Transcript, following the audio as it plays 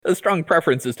A strong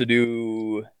preference is to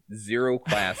do zero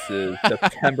classes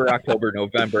September, October,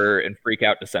 November, and freak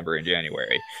out December and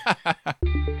January.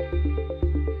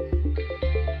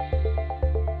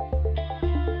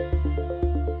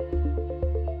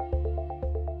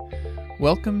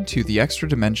 Welcome to The Extra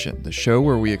Dimension, the show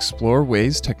where we explore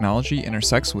ways technology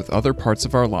intersects with other parts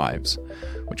of our lives,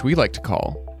 which we like to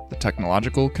call the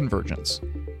technological convergence.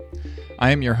 I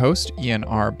am your host, Ian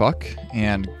R. Buck,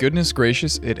 and goodness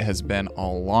gracious, it has been a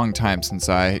long time since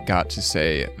I got to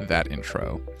say that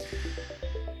intro.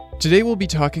 Today we'll be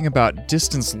talking about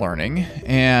distance learning,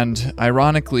 and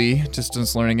ironically,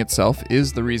 distance learning itself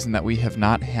is the reason that we have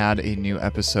not had a new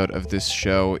episode of this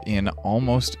show in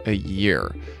almost a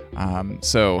year.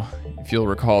 So, if you'll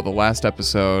recall, the last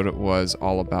episode was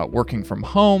all about working from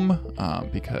home,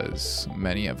 because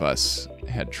many of us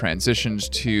had transitioned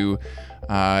to,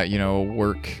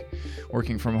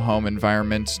 working from home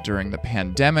environment during the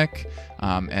pandemic.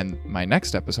 And my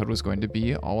next episode was going to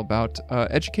be all about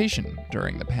education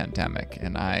during the pandemic.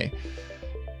 And I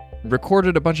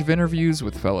recorded a bunch of interviews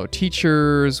with fellow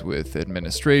teachers, with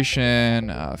administration,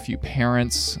 a few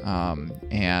parents,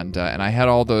 and I had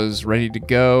all those ready to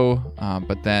go,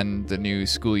 but then the new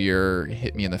school year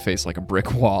hit me in the face like a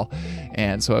brick wall,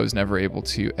 and so I was never able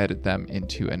to edit them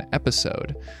into an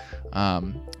episode,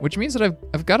 which means that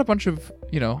I've got a bunch of,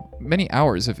 many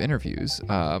hours of interviews,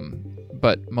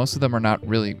 but most of them are not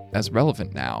really as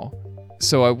relevant now.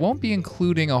 So I won't be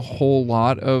including a whole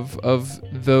lot of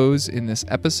those in this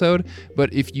episode,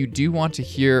 but if you do want to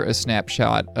hear a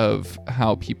snapshot of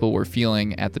how people were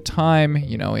feeling at the time,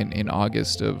 in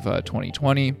August of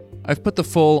 2020, I've put the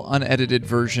full unedited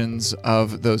versions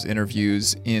of those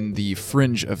interviews in the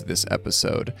fringe of this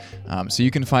episode. So you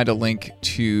can find a link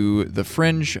to the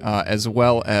fringe as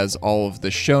well as all of the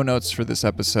show notes for this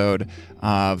episode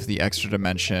of The Extra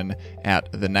Dimension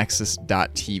at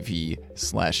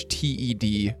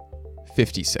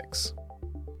thenexus.tv/TED56.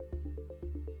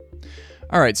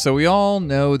 All right, so we all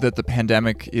know that the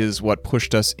pandemic is what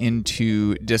pushed us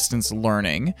into distance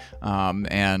learning,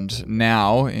 and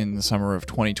now, in the summer of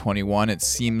 2021, it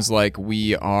seems like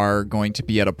we are going to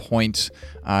be at a point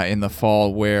in the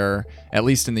fall where, at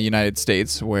least in the United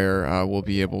States, where we'll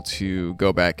be able to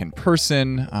go back in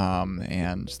person,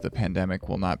 and the pandemic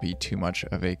will not be too much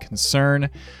of a concern.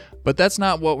 But that's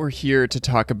not what we're here to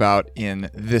talk about in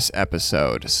this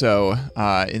episode. So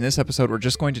in this episode, we're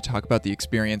just going to talk about the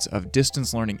experience of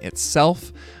distance learning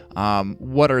itself.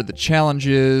 What are the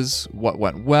challenges? What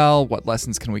went well? What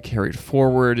lessons can we carry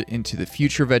forward into the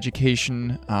future of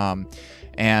education? So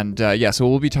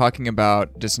we'll be talking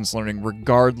about distance learning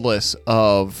regardless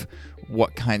of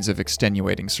what kinds of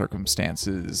extenuating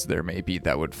circumstances there may be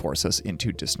that would force us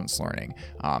into distance learning.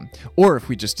 Or if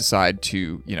we just decide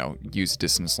to, use a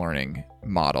distance learning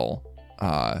model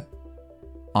on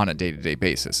a day-to-day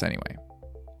basis anyway.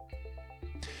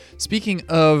 Speaking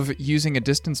of using a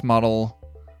distance model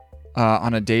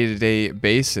on a day-to-day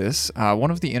basis,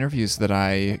 one of the interviews that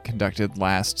I conducted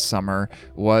last summer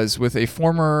was with a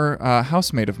former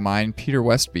housemate of mine, Peter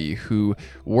Westby, who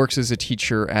works as a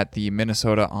teacher at the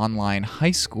Minnesota Online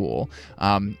High School,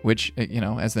 which,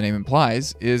 as the name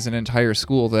implies, is an entire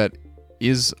school that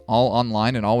is all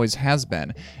online and always has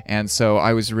been. And so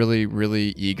I was really,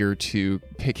 really eager to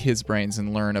pick his brains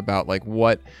and learn about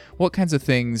what kinds of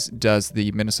things does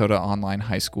the Minnesota Online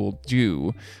High School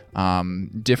do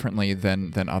differently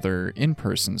than other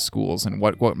in-person schools, and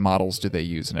what models do they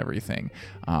use and everything.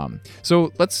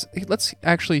 So let's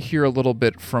actually hear a little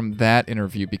bit from that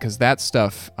interview, because that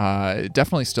stuff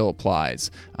definitely still applies,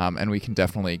 and we can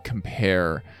definitely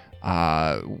compare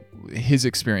his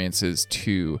experiences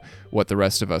to what the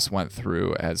rest of us went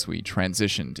through as we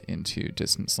transitioned into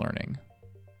distance learning.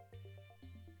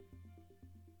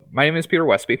 My name is Peter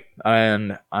Westby,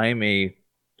 and I'm a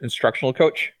instructional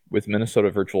coach with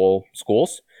Minnesota Virtual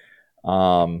Schools.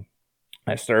 I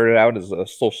started out as a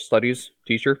social studies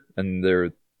teacher, and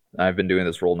I've been doing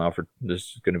this role now this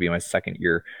is going to be my second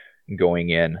year going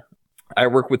in. I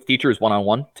work with teachers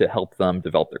one-on-one to help them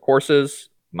develop their courses.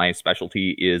 My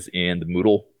specialty is in the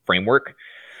Moodle framework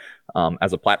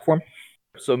as a platform.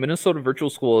 So Minnesota Virtual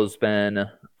School has been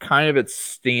kind of its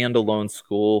standalone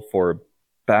school for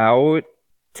about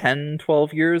 10,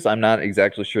 12 years. I'm not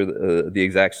exactly sure the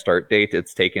exact start date.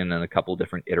 It's taken in a couple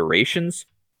different iterations.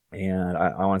 And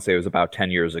I want to say it was about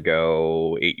 10 years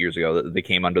ago, 8 years ago, that they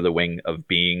came under the wing of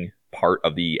being part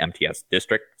of the MTS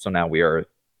district. So now we are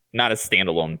not a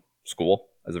standalone school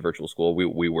as a virtual school.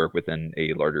 We work within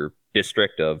a larger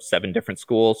district of 7 different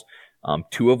schools,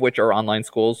 2 of which are online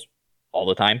schools all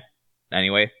the time.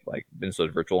 Anyway, like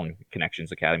Minnesota Virtual and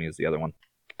Connections Academy is the other one.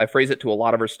 I phrase it to a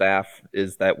lot of our staff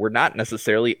is that we're not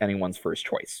necessarily anyone's first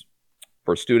choice.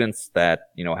 For students that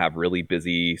have really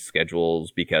busy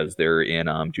schedules because they're in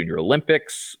Junior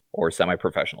Olympics or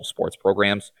semi-professional sports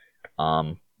programs,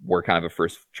 we're kind of a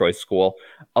first choice school.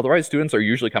 Otherwise, students are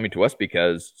usually coming to us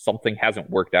because something hasn't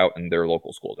worked out in their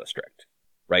local school district,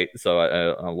 right? So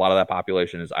a lot of that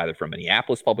population is either from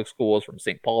Minneapolis public schools, from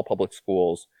St. Paul public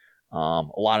schools, a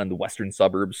lot in the western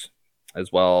suburbs as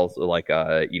well, so like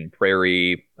Eden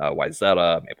Prairie,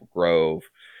 Wayzata, Maple Grove.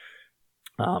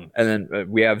 And then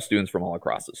we have students from all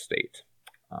across the state.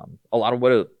 A lot of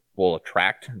what will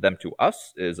attract them to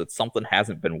us is that something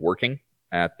hasn't been working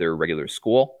at their regular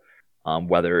school,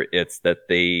 whether it's that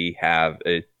they have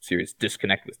a serious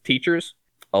disconnect with teachers.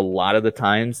 A lot of the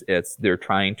times it's they're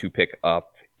trying to pick up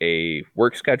a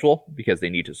work schedule because they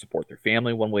need to support their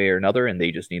family one way or another, and they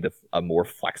just need a more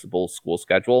flexible school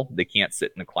schedule. They can't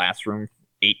sit in a classroom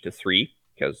 8 to 3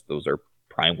 because those are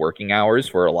prime working hours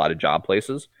for a lot of job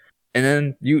places. And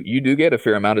then you do get a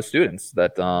fair amount of students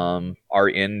that are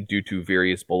in due to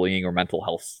various bullying or mental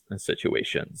health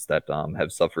situations that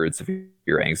have suffered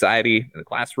severe anxiety in the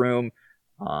classroom.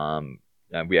 And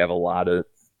we have a lot of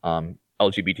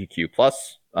LGBTQ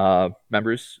plus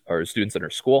members or students in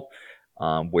our school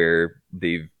where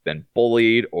they've been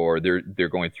bullied or they're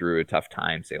going through a tough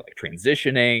time, say like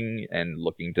transitioning and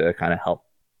looking to kind of help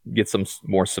get some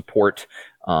more support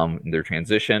in their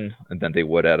transition than they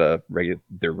would at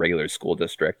their regular school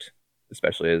district,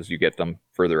 especially as you get them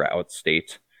further out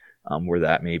state where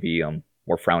that may be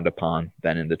more frowned upon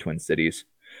than in the Twin Cities.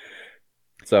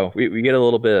 So we get a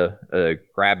little bit of a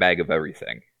grab bag of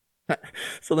everything.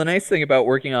 So the nice thing about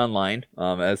working online,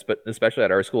 especially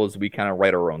at our school, is we kind of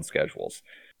write our own schedules.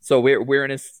 So we're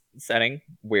in a setting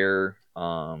where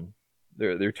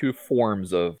there are two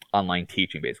forms of online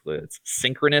teaching, basically. It's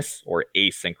synchronous or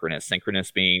asynchronous.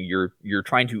 Synchronous being you're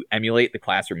trying to emulate the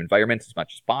classroom environment as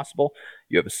much as possible.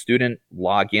 You have a student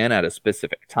log in at a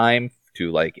specific time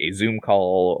to like a Zoom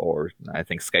call, or I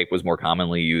think Skype was more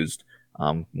commonly used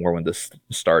more when this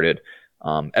started.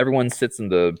 Everyone sits in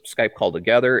the Skype call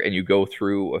together and you go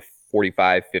through a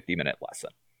 45, 50-minute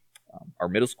lesson. Our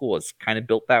middle school is kind of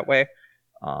built that way.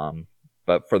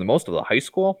 But for the most of the high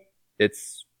school,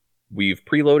 we've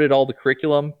preloaded all the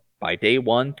curriculum. By day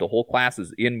one, the whole class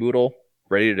is in Moodle,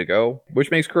 ready to go,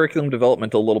 which makes curriculum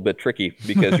development a little bit tricky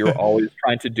because you're always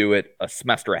trying to do it a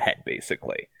semester ahead,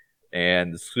 basically.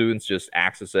 And the students just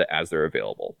access it as they're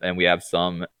available. And we have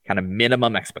some kind of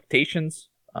minimum expectations.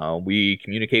 We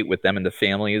communicate with them and the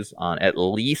families on at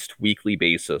least weekly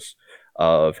basis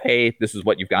of, hey, this is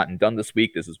what you've gotten done this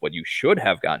week. This is what you should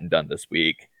have gotten done this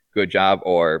week. Good job.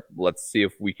 Or let's see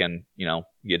if we can,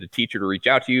 get a teacher to reach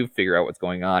out to you, figure out what's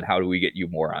going on. How do we get you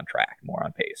more on track, more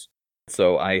on pace?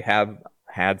 So I have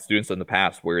had students in the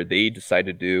past where they decide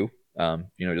to do,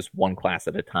 just one class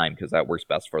at a time because that works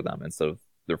best for them instead of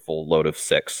their full load of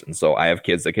 6. And so I have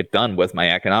kids that get done with my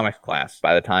economics class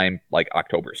by the time like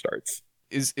October starts.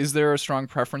 Is there a strong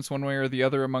preference one way or the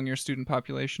other among your student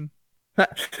population?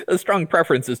 A strong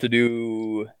preference is to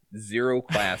do 0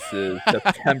 classes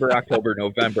September, October,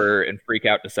 November, and freak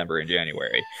out December and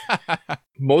January.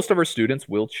 Most of our students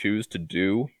will choose to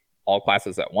do all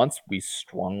classes at once. We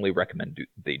strongly recommend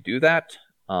they do that.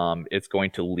 It's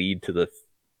going to lead to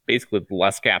basically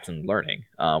less gaps in learning.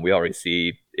 We already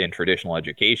see in traditional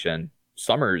education,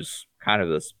 summer's kind of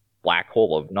this black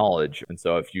hole of knowledge. And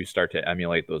so if you start to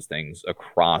emulate those things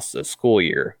across a school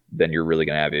year, then you're really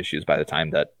going to have issues by the time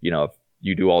that, if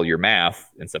you do all your math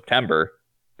in September,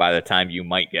 by the time you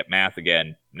might get math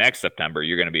again next September,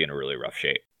 you're going to be in a really rough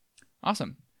shape.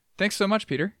 Awesome. Thanks so much,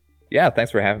 Peter. Yeah, thanks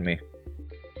for having me.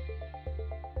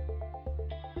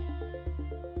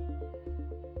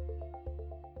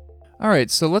 All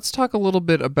right, so let's talk a little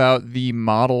bit about the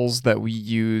models that we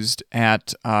used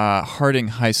at Harding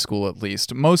High School, at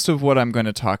least. Most of what I'm going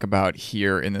to talk about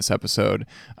here in this episode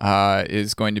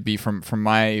is going to be from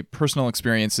my personal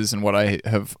experiences and what I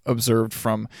have observed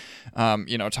from,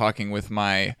 talking with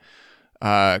my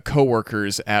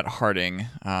coworkers at Harding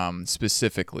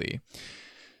specifically.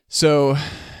 So,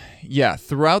 yeah,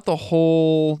 throughout the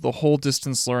whole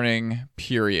distance learning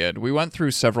period, we went through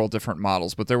several different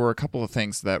models, but there were a couple of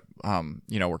things that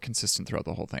were consistent throughout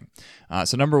the whole thing.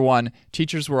 So number one,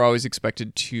 teachers were always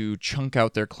expected to chunk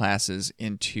out their classes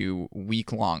into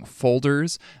week-long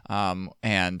folders,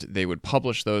 and they would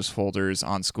publish those folders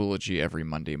on Schoology every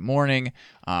Monday morning.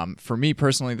 For me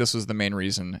personally, this was the main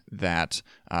reason that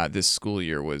this school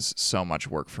year was so much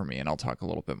work for me, and I'll talk a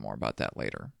little bit more about that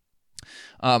later.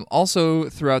 Also,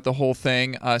 throughout the whole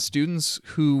thing, students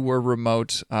who were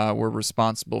remote were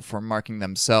responsible for marking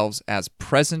themselves as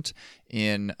present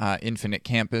in Infinite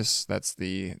Campus. That's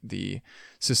the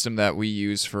system that we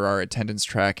use for our attendance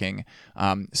tracking.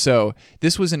 So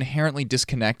this was inherently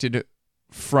disconnected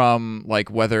from like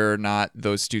whether or not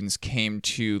those students came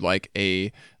to like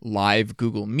a live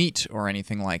Google Meet or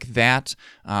anything like that.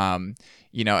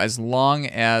 As long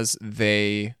as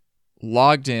they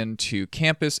logged into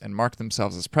campus and marked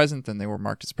themselves as present, then they were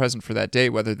marked as present for that day,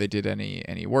 whether they did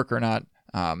any work or not.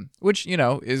 Which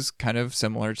is kind of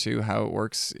similar to how it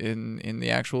works in the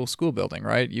actual school building,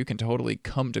 right? You can totally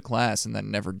come to class and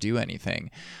then never do anything,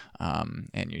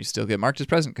 and you still get marked as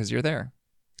present because you're there.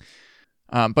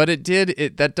 But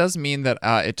that does mean that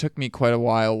it took me quite a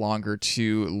while longer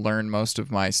to learn most of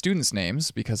my students'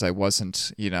 names because I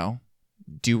wasn't,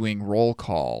 doing roll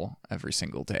call every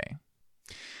single day.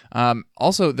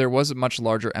 Also, there was a much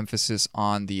larger emphasis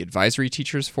on the advisory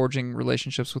teachers forging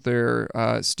relationships with their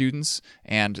students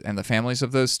and the families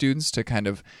of those students to kind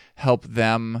of help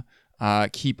them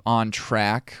keep on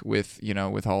track with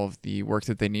all of the work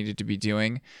that they needed to be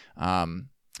doing.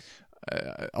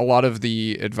 A lot of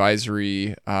the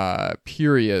advisory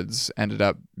periods ended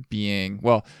up being,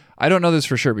 well, I don't know this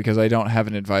for sure because I don't have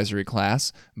an advisory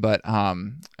class, but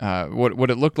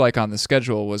what it looked like on the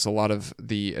schedule was a lot of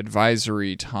the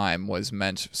advisory time was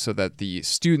meant so that the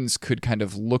students could kind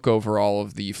of look over all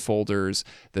of the folders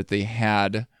that they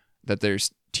had, that their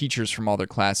teachers from all their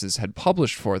classes had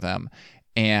published for them,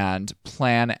 and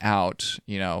plan out,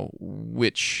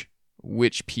 which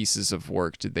pieces of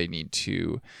work did they need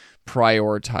to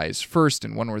prioritize first,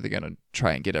 and when were they going to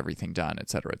try and get everything done,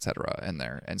 et cetera,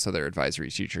 and so their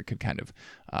advisory teacher could kind of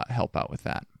help out with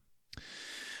that.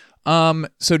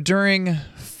 So during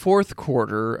fourth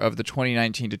quarter of the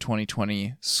 2019 to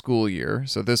 2020 school year,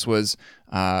 so this was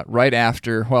right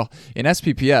after, well, in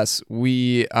SPPS,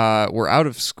 we were out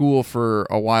of school for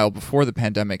a while before the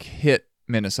pandemic hit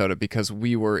Minnesota because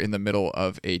we were in the middle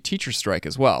of a teacher strike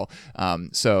as well.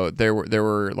 So there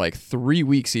were like 3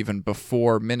 weeks even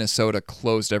before Minnesota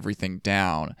closed everything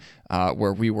down,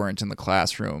 where we weren't in the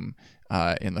classroom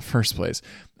in the first place.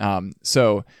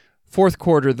 So fourth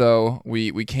quarter, though,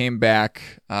 we came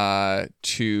back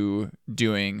to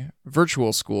doing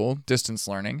virtual school, distance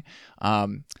learning.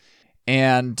 So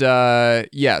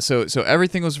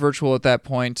everything was virtual at that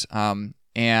point.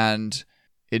 And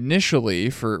initially,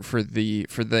 for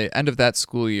the end of that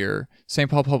school year, St.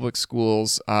 Paul Public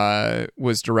Schools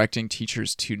was directing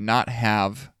teachers to not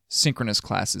have synchronous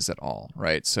classes at all,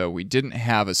 right? So we didn't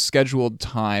have a scheduled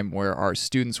time where our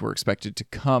students were expected to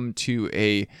come to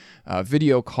a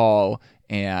video call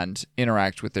and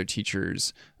interact with their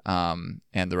teachers and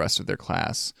the rest of their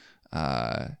class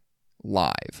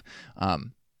live.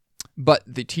 But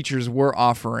the teachers were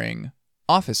offering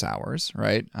office hours,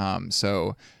 right?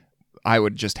 So I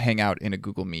would just hang out in a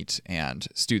Google Meet and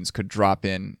students could drop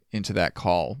into that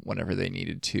call whenever they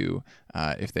needed to,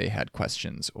 if they had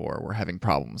questions or were having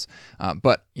problems.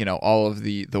 But all of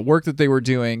the work that they were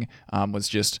doing was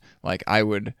just like I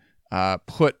would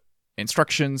put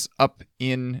instructions up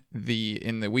in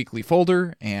the weekly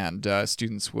folder, and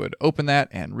students would open that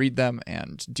and read them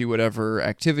and do whatever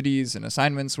activities and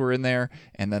assignments were in there,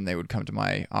 and then they would come to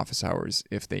my office hours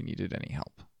if they needed any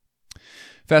help.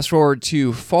 Fast forward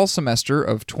to fall semester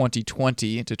of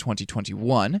 2020 to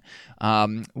 2021,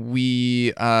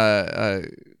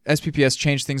 SPPS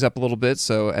changed things up a little bit.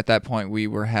 So at that point, we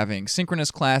were having synchronous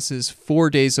classes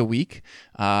 4 days a week,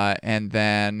 and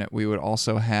then we would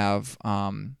also have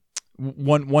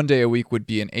one day a week would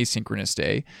be an asynchronous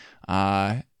day,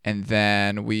 and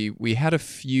then we had a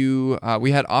few.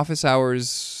 We had office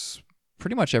hours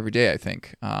pretty much every day, I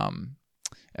think.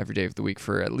 Every day of the week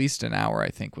for at least an hour, I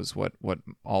think, was what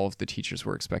all of the teachers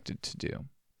were expected to do.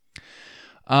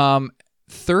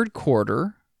 Third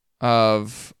quarter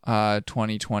of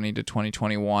 2020 to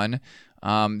 2021,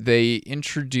 they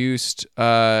introduced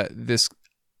this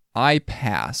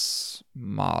iPass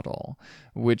model,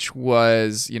 which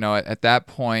was, at that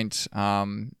point,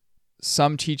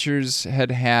 some teachers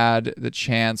had the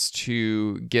chance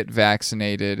to get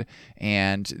vaccinated,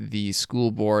 and the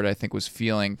school board, I think, was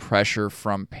feeling pressure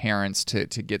from parents to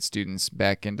get students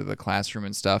back into the classroom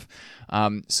and stuff.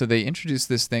 So they introduced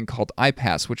this thing called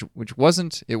iPass, which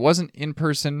wasn't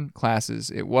in-person classes.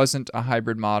 It wasn't a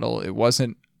hybrid model. It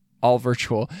wasn't all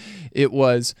virtual. It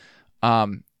was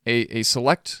a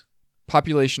select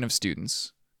population of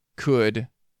students could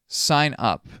sign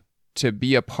up to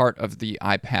be a part of the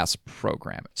IPASS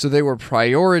program. So they were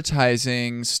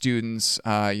prioritizing students,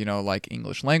 like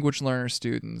English language learner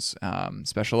students,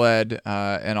 special ed,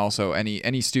 and also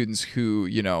any students who,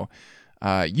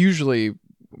 usually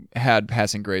had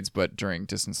passing grades, but during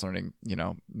distance learning,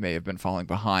 may have been falling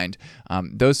behind.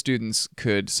 Those students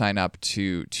could sign up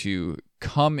to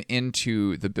come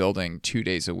into the building 2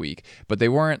 days a week, but they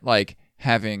weren't like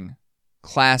having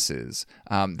classes.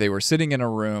 They were sitting in a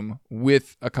room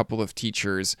with a couple of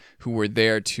teachers who were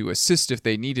there to assist if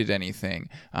they needed anything.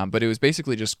 But it was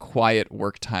basically just quiet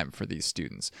work time for these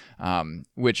students,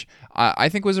 which I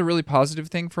think was a really positive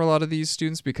thing for a lot of these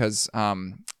students because,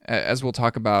 as we'll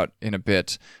talk about in a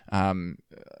bit, a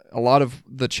lot of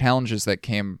the challenges that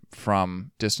came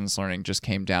from distance learning just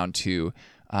came down to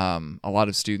a lot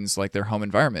of students, like their home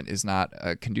environment is not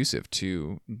conducive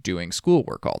to doing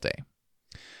schoolwork all day.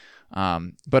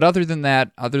 But other than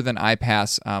that, other than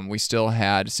IPASS, we still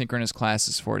had synchronous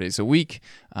classes 4 days a week,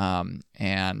 and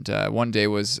 1 day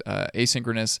was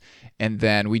asynchronous. And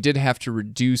then we did have to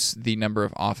reduce the number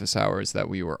of office hours that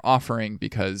we were offering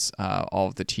because all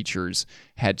of the teachers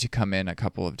had to come in a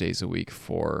couple of days a week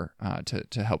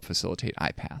to help facilitate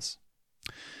IPASS.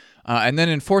 And then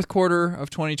in fourth quarter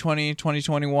of 2020,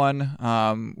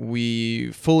 2021,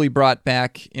 we fully brought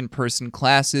back in-person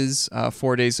classes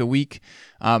 4 days a week,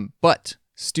 but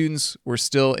students were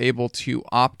still able to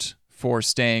opt for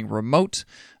staying remote.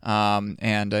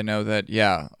 And I know that,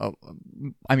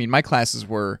 my classes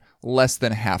were less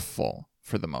than half full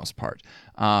for the most part.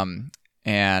 You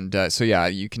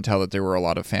can tell that there were a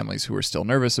lot of families who were still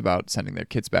nervous about sending their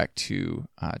kids back to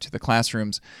the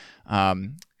classrooms.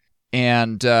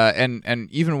 And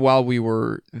even while we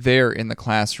were there in the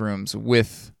classrooms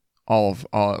with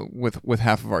with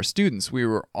half of our students, we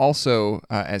were also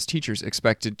as teachers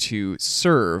expected to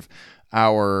serve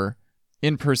our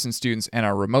in-person students and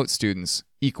our remote students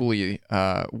equally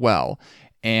well.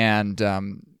 And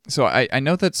so I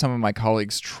know that some of my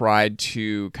colleagues tried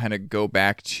to kind of go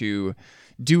back to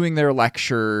doing their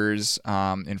lectures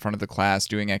in front of the class,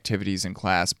 doing activities in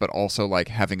class, but also like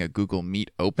having a Google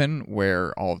Meet open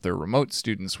where all of their remote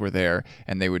students were there,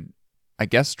 and they would, I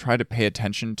guess, try to pay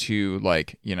attention to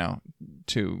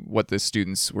to what the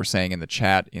students were saying in the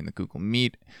chat in the Google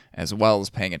Meet, as well as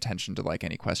paying attention to like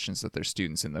any questions that their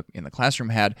students in the classroom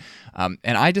had. And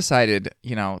I decided,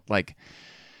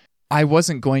 I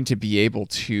wasn't going to be able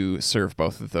to serve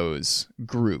both of those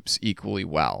groups equally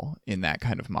well in that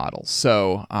kind of model.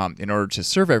 So in order to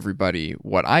serve everybody,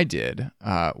 what I did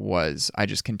was I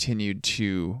just continued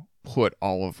to put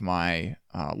all of my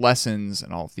lessons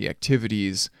and all of the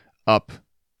activities up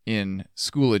in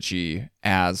Schoology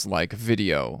as like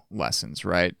video lessons,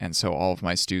 right? And so all of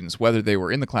my students, whether they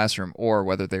were in the classroom or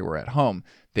whether they were at home,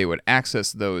 they would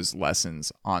access those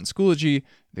lessons on Schoology.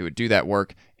 They would do that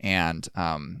work, and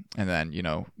then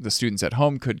the students at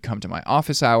home could come to my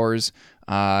office hours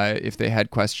if they had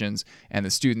questions, and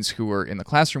the students who were in the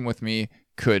classroom with me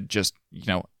could just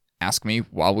ask me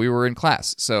while we were in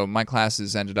class. So my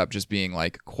classes ended up just being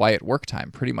like quiet work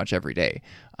time pretty much every day,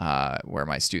 where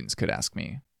my students could ask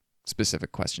me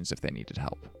specific questions if they needed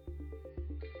help.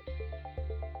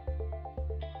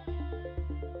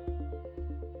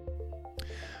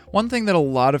 One thing that a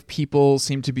lot of people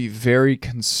seem to be very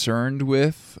concerned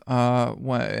with,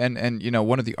 and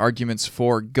one of the arguments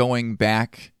for going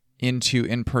back into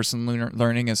in-person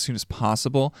learning as soon as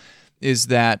possible, is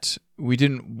that we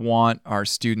didn't want our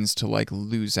students to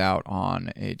miss out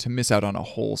on a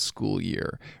whole school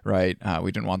year, right?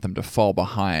 We didn't want them to fall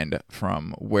behind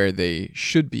from where they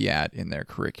should be at in their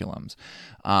curriculums.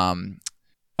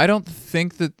 I don't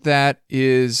think that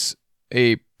is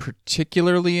a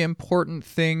particularly important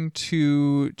thing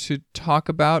to talk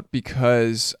about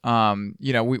because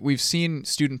we've seen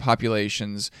student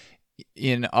populations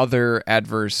in other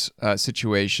adverse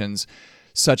situations,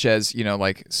 such as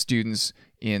students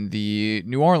in the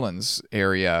New Orleans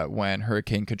area when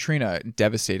Hurricane Katrina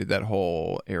devastated that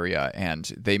whole area,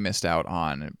 and they missed out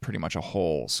on pretty much a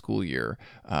whole school year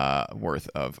worth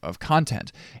of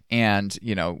content. And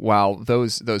while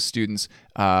those students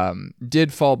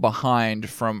did fall behind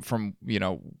from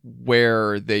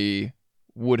where they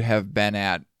would have been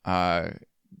at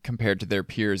compared to their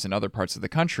peers in other parts of the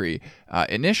country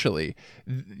initially,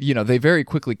 they very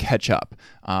quickly catch up.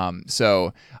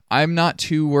 So I'm not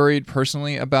too worried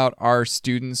personally about our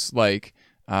students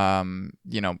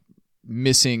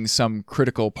missing some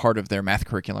critical part of their math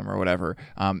curriculum or whatever.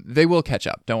 They will catch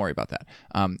up. Don't worry about that.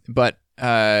 But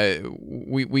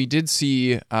we did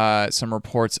see some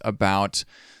reports about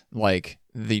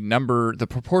the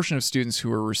proportion of students who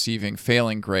were receiving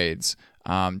failing grades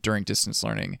during distance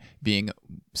learning being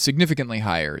significantly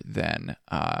higher than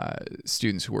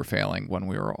students who were failing when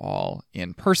we were all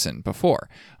in person before.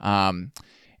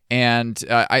 It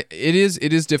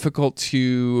is difficult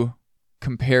to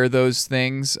compare those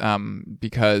things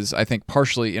because I think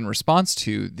partially in response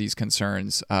to these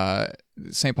concerns,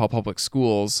 St. Paul Public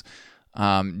Schools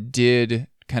did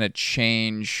kind of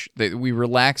change. We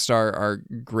relaxed our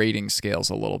grading scales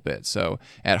a little bit. So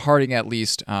at Harding, at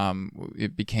least,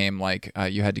 it became like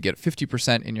you had to get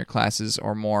 50% in your classes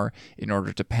or more in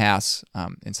order to pass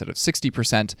instead of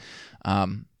 60%.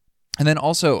 And then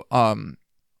also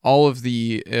all of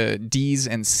the D's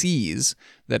and C's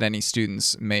that any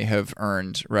students may have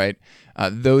earned, right?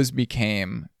 Those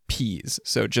became P's,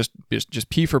 so just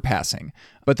P for passing.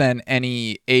 But then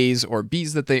any A's or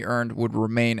B's that they earned would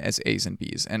remain as A's and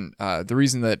B's. And the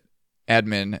reason that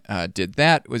admin did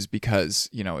that was because,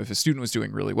 if a student was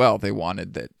doing really well, they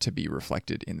wanted that to be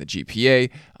reflected in the GPA.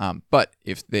 But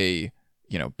if they,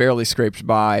 barely scraped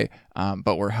by,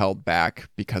 but were held back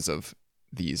because of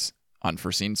these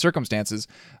unforeseen circumstances,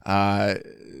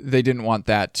 they didn't want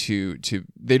that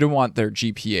they didn't want their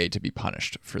GPA to be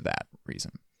punished for that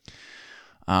reason.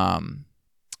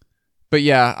 But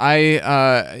yeah,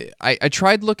 I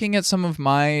tried looking at some of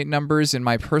my numbers in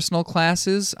my personal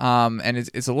classes, and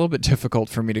it's a little bit difficult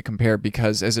for me to compare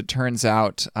because, as it turns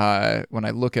out, when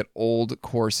I look at old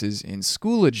courses in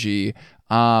Schoology,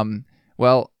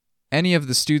 any of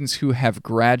the students who have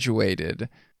graduated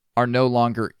are no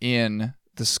longer in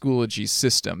the Schoology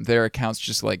system. Their accounts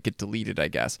just get deleted, I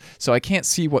guess. So I can't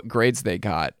see what grades they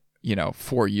got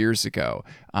 4 years ago.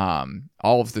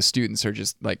 All of the students are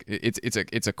just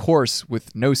it's a course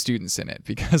with no students in it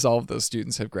because all of those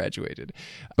students have graduated.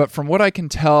 But from what I can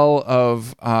tell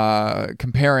of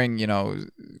comparing,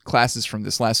 classes from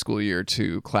this last school year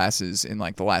to classes in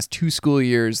the last 2 school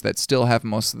years that still have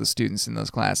most of the students in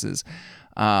those classes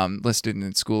listed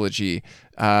in Schoology,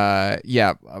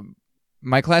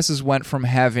 my classes went from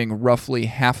having roughly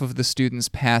half of the students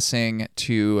passing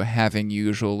to having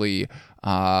usually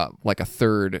a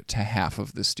third to half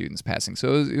of the students passing.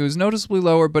 So it was noticeably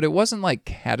lower, but it wasn't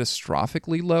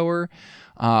catastrophically lower.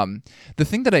 The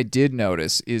thing that I did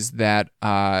notice is that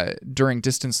during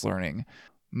distance learning,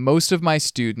 most of my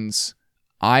students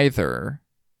either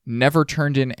never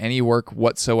turned in any work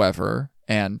whatsoever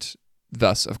and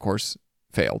thus, of course,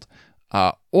 failed,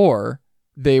 or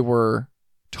they were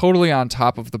totally on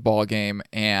top of the ball game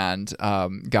and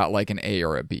got an A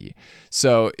or a B.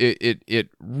 So it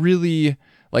really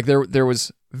there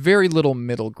was very little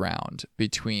middle ground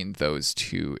between those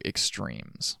two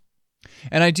extremes.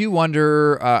 And I do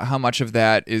wonder how much of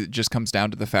that just comes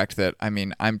down to the fact that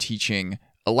I'm teaching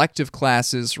elective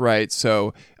classes, right?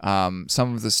 So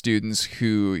some of the students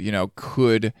who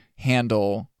could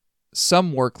handle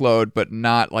some workload but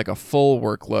not a full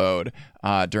workload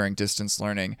during distance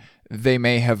learning, they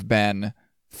may have been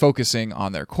focusing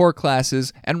on their core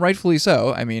classes, and rightfully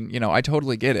so. I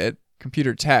totally get it.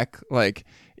 Computer tech,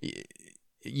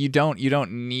 you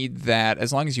don't need that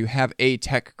as long as you have a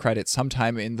tech credit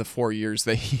sometime in the 4 years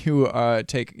that you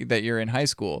that you're in high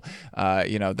school.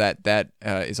 That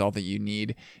is all that you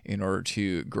need in order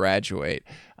to graduate.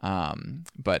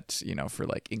 But for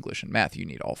English and math, you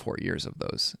need all 4 years of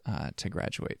those to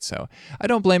graduate. So I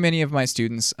don't blame any of my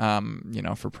students,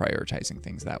 for prioritizing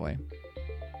things that way.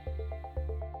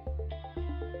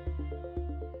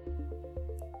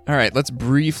 All right, let's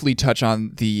briefly touch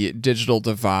on the digital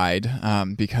divide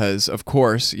because, of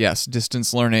course, yes,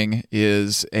 distance learning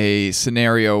is a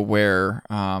scenario where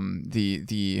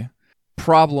the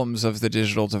problems of the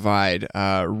digital divide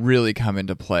really come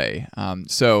into play.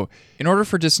 So in order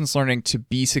for distance learning to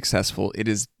be successful, it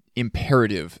is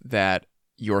imperative that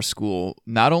your school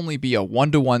not only be a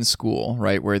one-to-one school,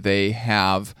 right, where they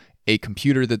have a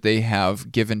computer that they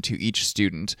have given to each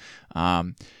student,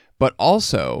 but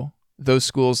also those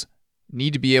schools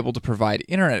need to be able to provide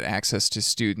internet access to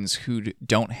students who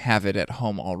don't have it at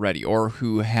home already or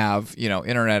who have,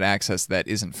 internet access that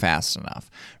isn't fast enough,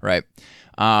 right?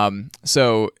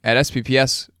 So at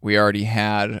SPPS, we already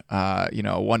had, a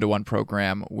one-to-one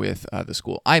program with the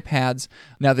school iPads.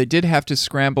 Now, they did have to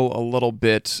scramble a little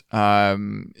bit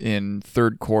in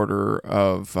third quarter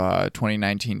of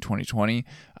 2019-2020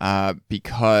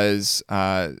 because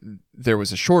there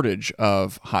was a shortage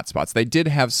of hotspots. They did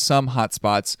have some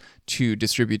hotspots to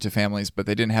distribute to families, but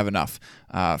they didn't have enough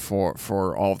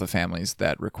for all of the families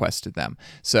that requested them.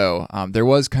 So there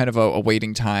was kind of a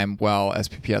waiting time while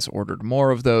SPPS ordered more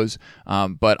of those.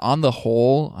 But on the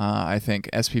whole, I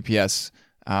think SPPS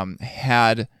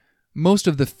had most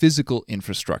of the physical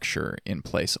infrastructure in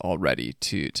place already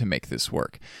to make this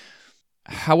work.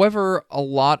 However, a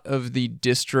lot of the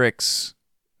district's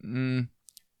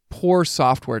poor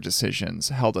software decisions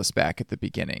held us back at the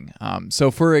beginning.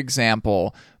 So, for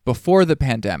example, before the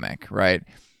pandemic, right,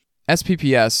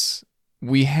 SPPS,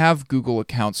 we have Google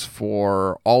accounts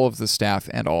for all of the staff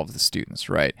and all of the students,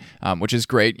 right? Which is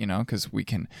great, because we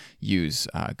can use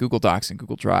Google Docs and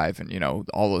Google Drive and,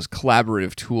 all those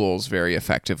collaborative tools very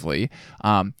effectively.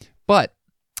 But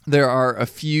there are a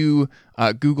few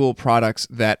Google products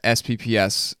that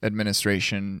SPPS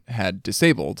administration had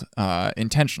disabled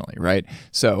intentionally, right?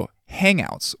 So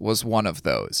Hangouts was one of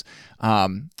those,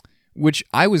 which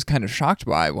I was kind of shocked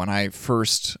by when I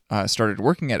first started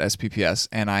working at SPPS,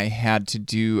 and I had to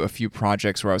do a few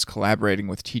projects where I was collaborating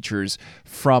with teachers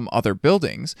from other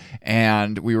buildings,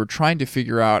 and we were trying to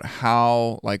figure out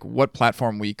what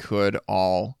platform we could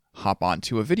all hop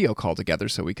onto a video call together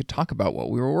so we could talk about what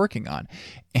we were working on.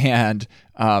 And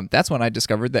that's when I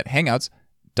discovered that Hangouts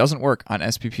doesn't work on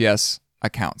SPPS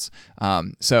accounts.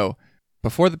 So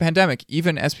before the pandemic,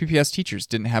 even SPPS teachers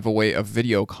didn't have a way of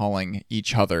video calling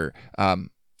each other,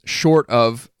 short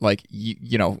of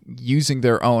using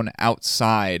their own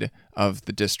outside of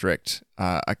the district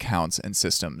accounts and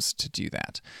systems to do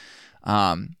that.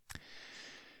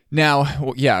 Now,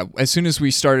 as soon as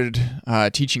we started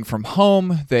teaching from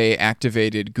home, they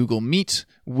activated Google Meet,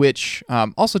 which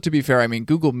also, to be fair,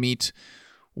 Google Meet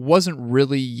wasn't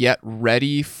really yet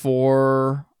ready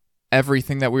for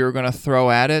everything that we were going to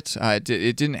throw at it. It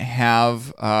didn't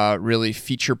have really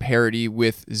feature parity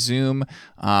with Zoom.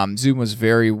 Zoom was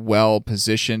very well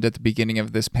positioned at the beginning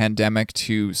of this pandemic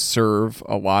to serve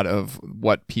a lot of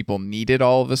what people needed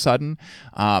all of a sudden.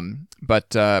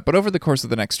 But over the course of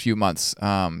the next few months,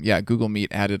 Google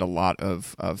Meet added a lot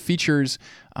of features,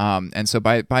 and so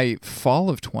by fall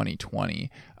of 2020,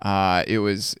 it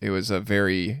was a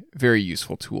very, very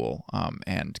useful tool,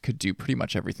 and could do pretty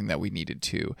much everything that we needed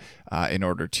to in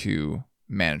order to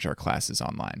manage our classes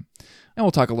online. And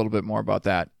we'll talk a little bit more about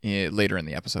that later in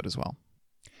the episode as well.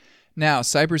 Now,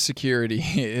 cybersecurity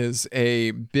is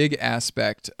a big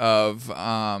aspect of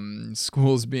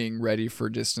schools being ready for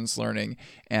distance learning.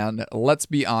 And let's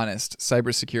be honest,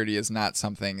 cybersecurity is not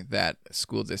something that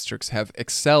school districts have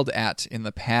excelled at in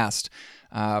the past.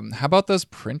 How about those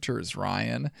printers,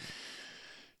 Ryan?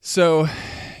 So,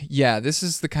 this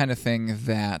is the kind of thing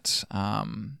that,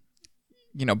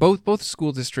 both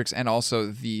school districts and also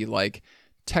the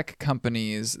tech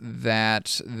companies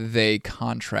that they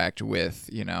contract with,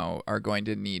 are going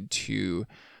to need to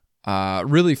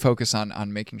really focus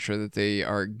on making sure that they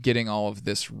are getting all of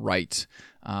this right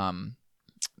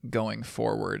going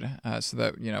forward, so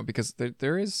that because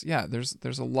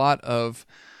there's a lot of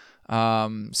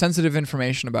sensitive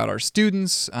information about our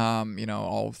students,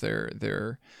 all of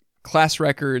their class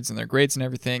records and their grades and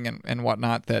everything and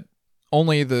whatnot that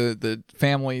only the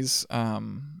families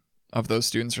of those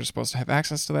students are supposed to have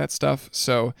access to that stuff.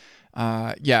 So,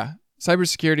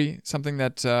 cybersecurity, something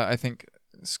that I think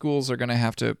schools are going to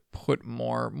have to put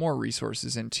more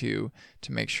resources into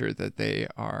to make sure that they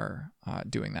are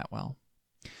doing that well.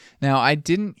 Now, I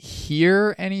didn't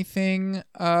hear anything,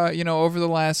 over the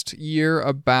last year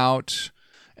about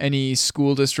any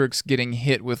school districts getting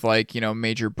hit with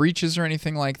major breaches or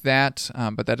anything like that.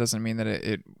 But that doesn't mean that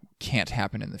it can't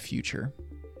happen in the future.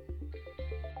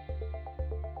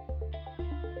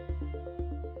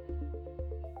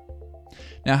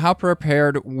 Now, how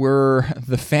prepared were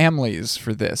the families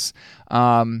for this?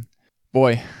 There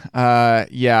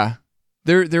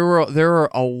were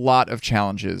a lot of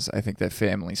challenges, I think, that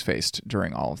families faced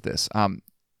during all of this.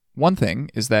 One thing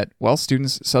is that,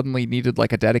 students suddenly needed a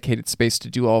dedicated space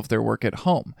to do all of their work at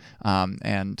home.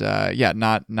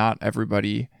 Not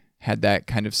everybody had that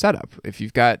kind of setup. If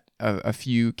you've got a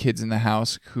few kids in the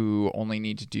house who only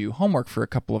need to do homework for a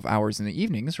couple of hours in the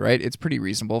evenings, right, it's pretty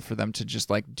reasonable for them to just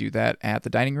do that at the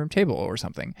dining room table or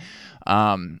something.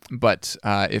 But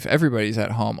if everybody's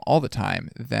at home all the time,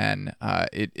 then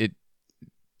it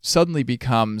suddenly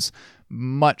becomes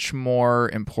much more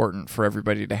important for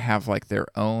everybody to have their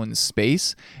own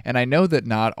space. And I know that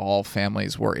not all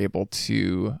families were able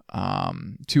to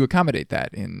accommodate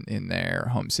that in their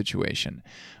home situation.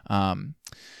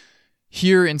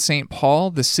 Here in St.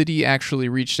 Paul, the city actually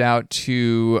reached out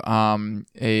to an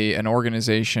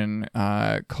organization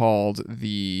called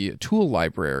the Tool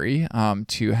Library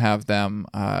to have them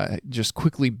just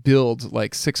quickly build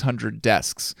 600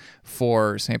 desks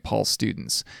for St. Paul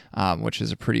students, which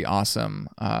is a pretty awesome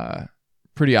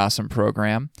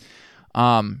program.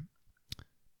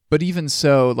 But even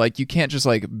so, you can't just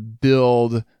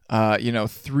build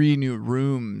 3 new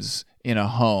rooms in a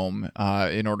home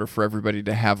in order for everybody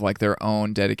to have like their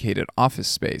own dedicated office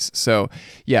space. So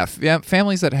yeah,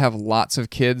 families that have lots of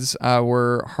kids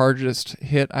were hardest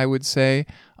hit, I would say.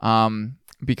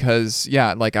 Because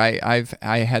yeah, like I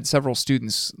had several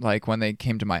students, like when they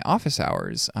came to my office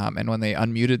hours, and when they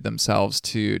unmuted themselves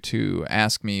to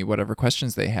ask me whatever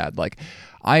questions they had, like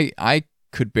I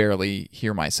could barely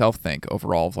hear myself think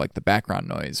over all of like the background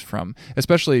noise from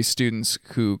especially students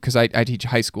who, because I teach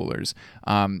high schoolers,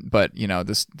 but you know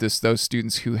those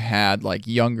students who had like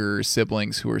younger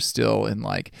siblings who are still in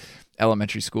like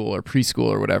elementary school or preschool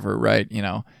or whatever, right? You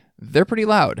know, they're pretty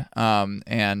loud,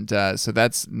 and so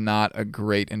that's not a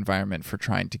great environment for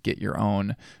trying to get your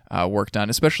own work done,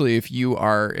 especially if you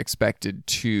are expected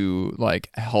to like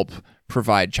help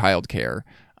provide childcare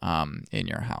in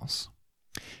your house.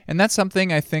 And that's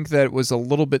something I think that was a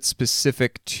little bit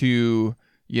specific to,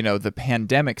 you know, the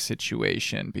pandemic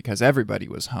situation because everybody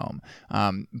was home.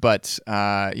 But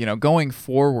you know, going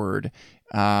forward,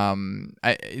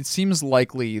 it seems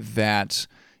likely that,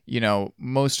 you know,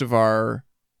 most of our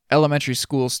elementary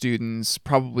school students,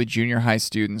 probably junior high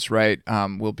students, right,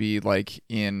 will be like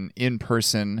in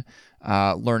person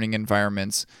learning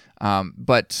environments.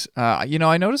 But you know,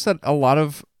 I noticed that a lot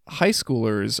of high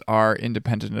schoolers are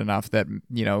independent enough that,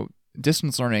 you know,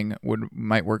 distance learning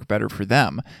might work better for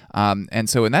them. And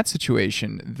so in that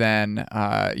situation, then,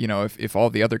 you know, if all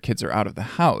the other kids are out of the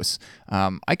house,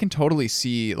 I can totally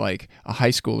see like a high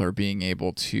schooler being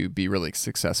able to be really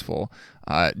successful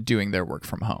doing their work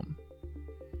from home.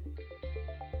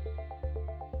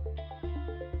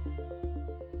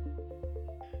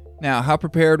 Now, how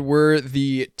prepared were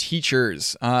the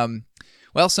teachers?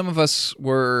 Well, some of us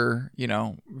were, you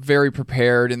know, very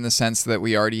prepared in the sense that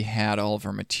we already had all of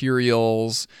our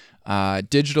materials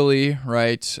digitally,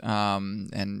 right?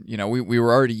 And, you know, we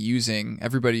were already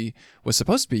everybody was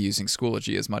supposed to be using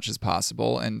Schoology as much as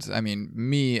possible. And I mean,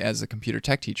 me as a computer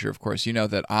tech teacher, of course, you know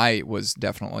that I was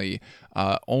definitely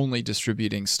only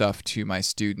distributing stuff to my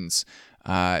students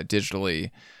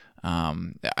digitally.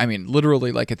 I mean,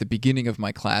 literally, like at the beginning of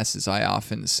my classes, I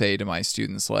often say to my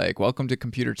students, like, welcome to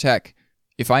computer tech.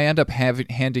 If I end up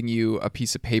handing you a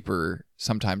piece of paper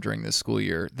sometime during this school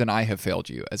year, then I have failed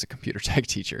you as a computer tech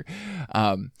teacher.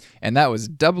 And that was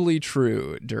doubly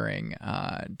true during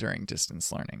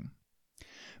distance learning.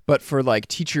 But for like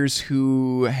teachers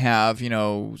who have, you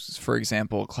know, for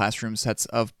example, classroom sets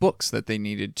of books that they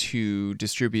needed to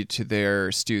distribute to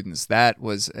their students, that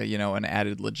was, you know, an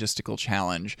added logistical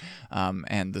challenge.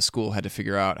 And the school had to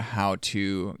figure out how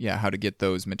to get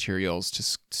those materials to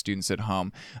students at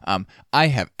home. I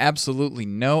have absolutely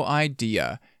no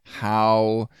idea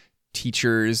how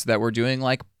teachers that were doing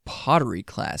like pottery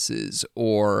classes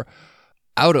or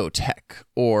auto tech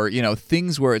or, you know,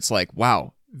 things where it's like,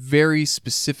 wow, very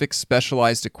specific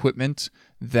specialized equipment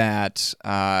that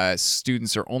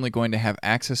students are only going to have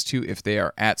access to if they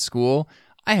are at school.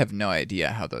 I have no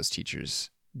idea how those teachers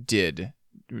did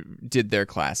their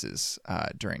classes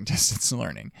during distance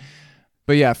learning.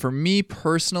 But yeah, for me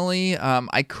personally,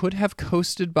 I could have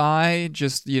coasted by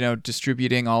just, you know,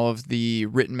 distributing all of the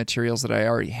written materials that I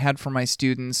already had for my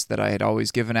students that I had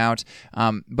always given out.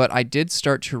 But I did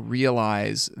start to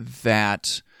realize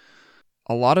that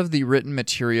a lot of the written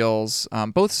materials,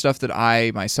 both stuff that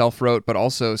I myself wrote, but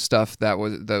also stuff that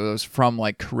was from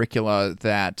like curricula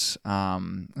that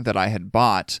I had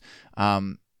bought. A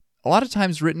lot of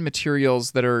times, written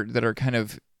materials that are kind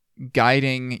of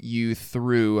guiding you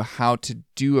through how to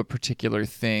do a particular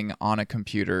thing on a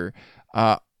computer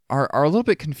are a little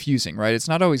bit confusing, right? It's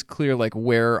not always clear like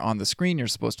where on the screen you're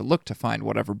supposed to look to find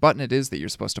whatever button it is that you're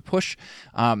supposed to push.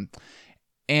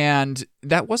 And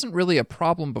that wasn't really a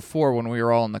problem before when we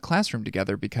were all in the classroom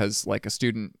together because like a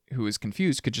student who was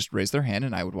confused could just raise their hand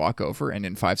and I would walk over and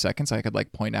in 5 seconds I could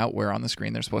like point out where on the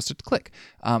screen they're supposed to click.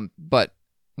 But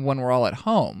when we're all at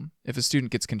home, if a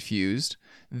student gets confused,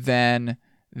 then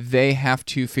they have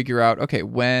to figure out, okay,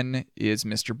 when is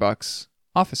Mr. Buck's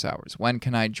office hours? When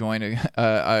can I join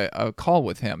a call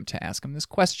with him to ask him this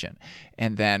question?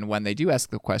 And then when they do ask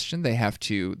the question, they have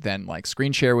to then like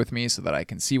screen share with me so that I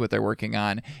can see what they're working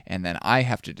on. And then I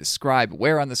have to describe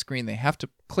where on the screen they have to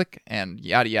click and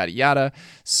yada, yada, yada.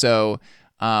 So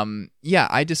yeah,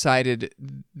 I decided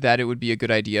that it would be a good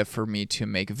idea for me to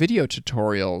make video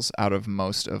tutorials out of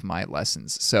most of my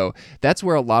lessons. So that's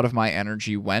where a lot of my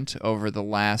energy went over the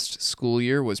last school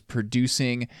year, was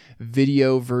producing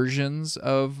video versions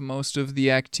of most of the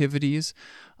activities.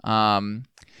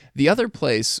 The other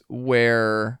place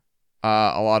where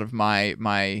a lot of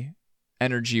my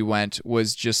energy went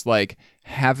was just like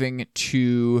having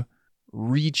to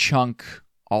rechunk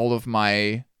all of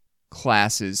my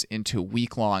classes into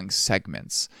week-long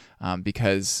segments,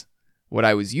 because what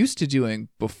I was used to doing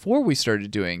before we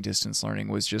started doing distance learning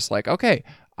was just like, okay,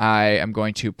 I am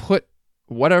going to put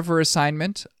whatever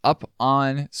assignment up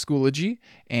on Schoology,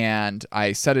 and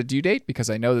I set a due date because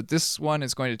I know that this one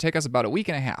is going to take us about a week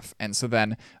and a half. And so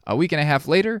then a week and a half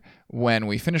later, when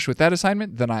we finish with that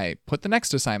assignment, then I put the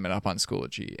next assignment up on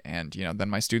Schoology, and then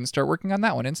my students start working on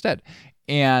that one instead.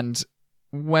 And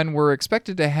when we're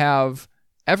expected to have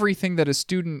everything that a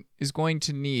student is going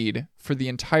to need for the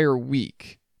entire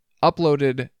week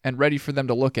uploaded and ready for them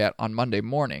to look at on Monday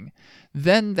morning,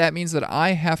 then that means that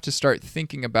I have to start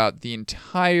thinking about the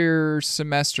entire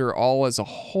semester all as a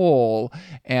whole,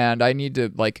 and I need to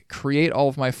create all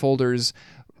of my folders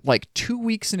 2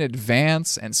 weeks in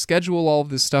advance and schedule all of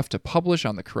this stuff to publish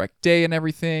on the correct day and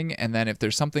everything. And then if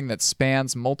there's something that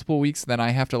spans multiple weeks, then I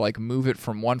have to move it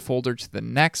from one folder to the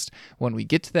next when we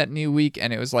get to that new week.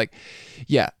 And it was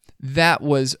that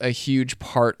was a huge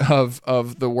part of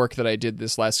the work that I did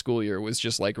this last school year, was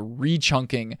just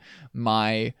rechunking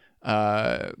my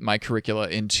my curricula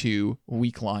into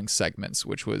week-long segments,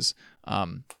 which was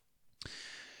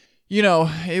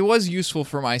it was useful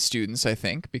for my students, I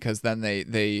think, because then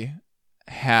they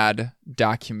had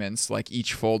documents,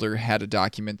 each folder had a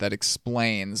document that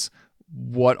explains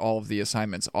what all of the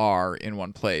assignments are in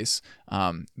one place.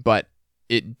 But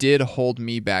it did hold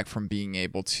me back from being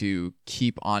able to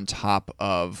keep on top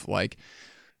of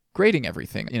grading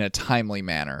everything in a timely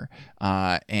manner,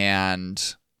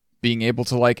 and being able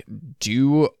to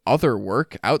do other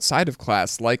work outside of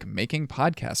class, like making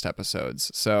podcast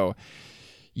episodes. So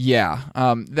yeah,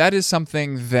 that is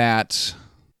something that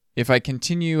if I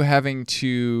continue having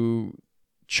to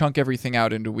chunk everything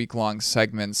out into week-long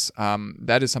segments,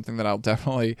 that is something that I'll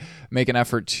definitely make an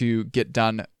effort to get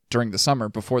done during the summer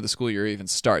before the school year even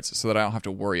starts, so that I don't have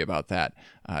to worry about that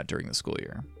during the school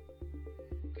year.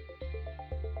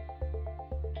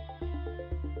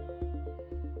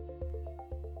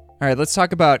 All right, let's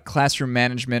talk about classroom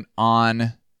management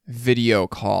on video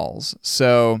calls.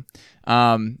 So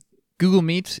Google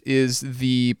Meet is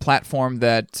the platform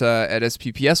that at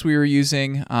SPPS we were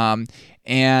using, and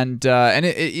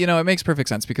it makes perfect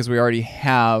sense because we already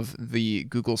have the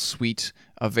Google Suite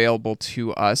available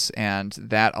to us, and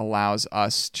that allows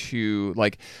us to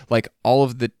all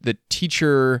of the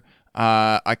teacher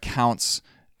accounts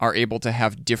are able to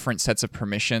have different sets of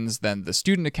permissions than the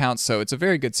student accounts, so it's a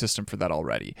very good system for that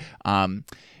already. So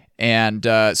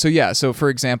for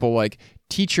example,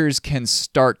 teachers can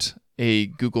start a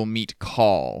Google Meet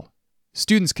call.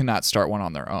 Students cannot start one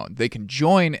on their own. They can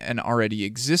join an already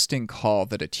existing call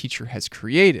that a teacher has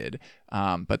created,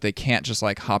 but they can't just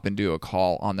hop into a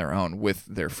call on their own with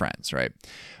their friends, right?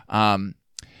 And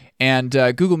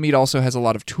Google Meet also has a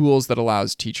lot of tools that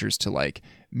allows teachers to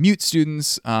mute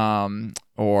students,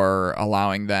 or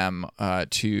allowing them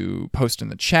to post in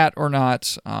the chat or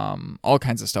not, all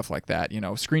kinds of stuff like that.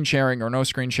 Screen sharing or no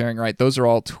screen sharing, right? Those are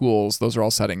all tools. Those are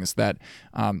all settings that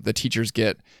the teachers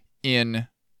get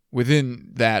within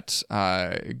that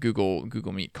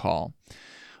Google Meet call.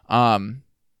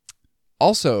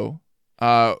 Also,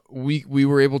 we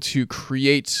were able to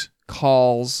create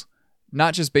calls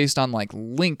not just based on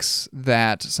links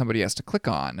that somebody has to click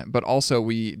on, but also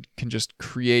we can just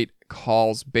create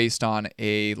calls based on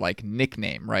a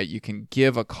nickname, right? You can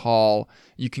create a call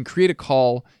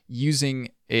using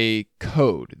a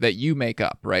code that you make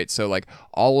up, right? So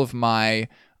all of my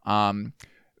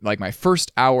my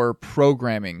first hour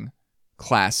programming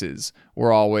classes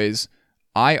were always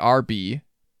IRB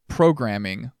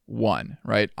programming 1,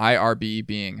 right? IRB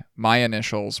being my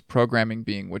initials, programming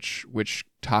being which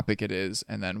topic it is,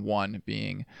 and then 1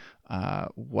 being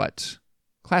what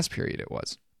class period it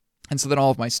was. And so then all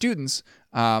of my students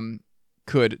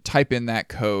could type in that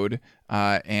code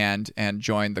and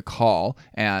join the call.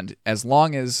 And as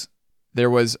long as there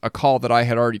was a call that I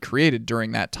had already created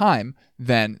during that time,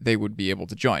 then they would be able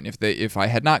to join. If I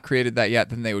had not created that yet,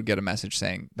 then they would get a message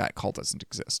saying that call doesn't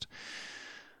exist.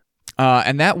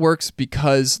 And that works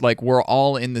because we're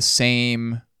all in the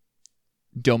same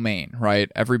domain, right?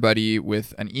 Everybody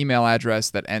with an email address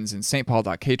that ends in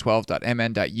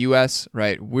stpaul.k12.mn.us,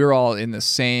 right? We're all in the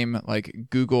same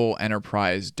Google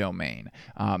Enterprise domain.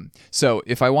 So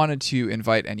if I wanted to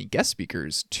invite any guest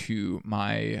speakers to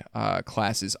my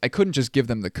classes, I couldn't just give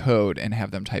them the code and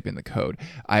have them type in the code.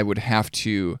 I would have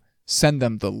to send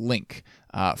them the link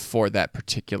for that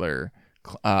particular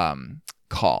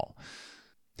call.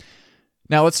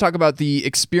 Now let's talk about the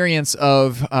experience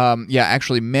of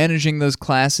actually managing those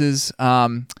classes.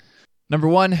 Number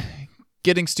one,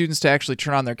 getting students to actually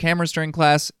turn on their cameras during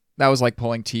class. That was like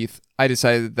pulling teeth. I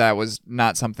decided that was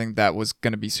not something that was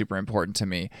going to be super important to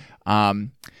me.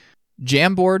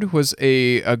 Jamboard was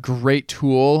a great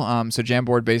tool. So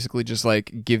Jamboard basically just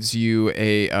like gives you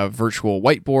a virtual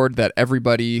whiteboard that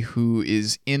everybody who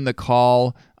is in the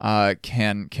call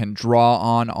can draw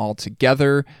on all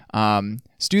together.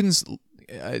 Students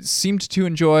seemed to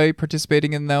enjoy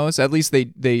participating in those. At least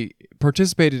they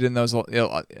participated in those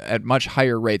at much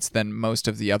higher rates than most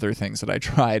of the other things that I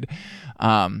tried.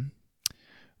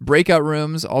 Breakout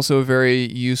rooms, also a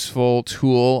very useful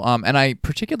tool. And I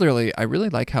really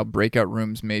like how breakout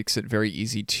rooms makes it very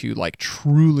easy to like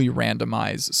truly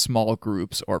randomize small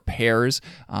groups or pairs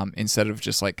instead of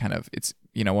just like kind of, it's,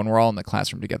 when we're all in the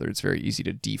classroom together, it's very easy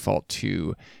to default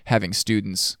to having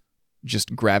students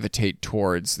just gravitate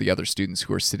towards the other students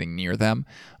who are sitting near them.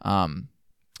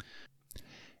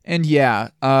 And yeah,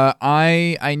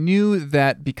 I knew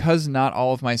that because not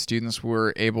all of my students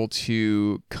were able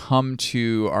to come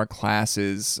to our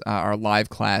classes, our live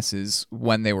classes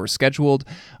when they were scheduled,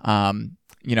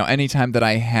 anytime that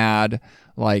I had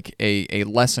like a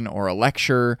lesson or a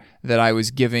lecture that I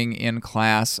was giving in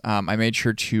class, I made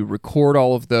sure to record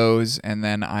all of those, and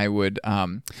then I would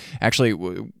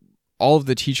all of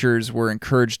the teachers were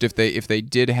encouraged if they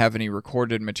did have any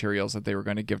recorded materials that they were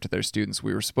going to give to their students,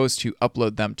 we were supposed to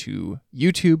upload them to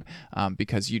YouTube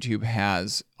because YouTube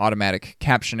has automatic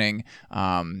captioning,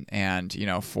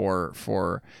 and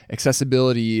for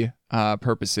accessibility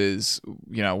purposes,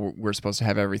 we're supposed to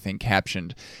have everything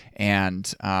captioned.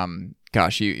 And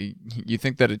gosh, you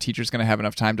think that a teacher's going to have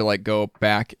enough time to like go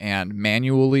back and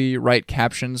manually write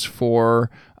captions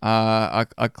for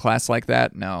a class like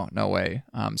that? No way.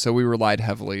 So we relied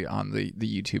heavily on the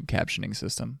YouTube captioning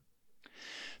system.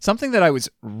 Something that I was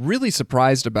really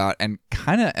surprised about and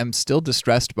kind of am still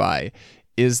distressed by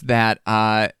is that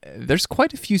there's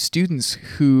quite a few students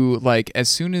who, like, as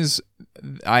soon as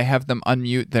I have them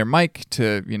unmute their mic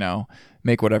to,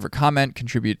 make whatever comment,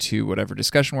 contribute to whatever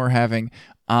discussion we're having,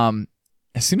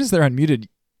 as soon as they're unmuted,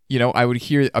 I would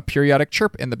hear a periodic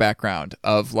chirp in the background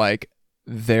of like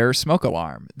their smoke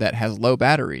alarm that has low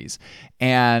batteries.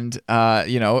 And,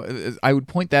 I would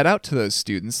point that out to those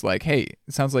students like, hey,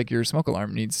 it sounds like your smoke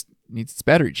alarm needs its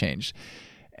battery changed.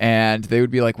 And they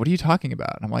would be like, what are you talking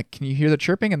about? And I'm like, can you hear the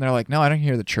chirping? And they're like, no, I don't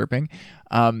hear the chirping.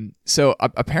 So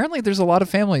apparently there's a lot of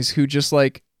families who just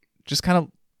kind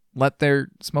of let their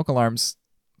smoke alarms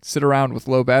sit around with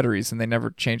low batteries and they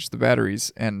never change the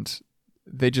batteries. And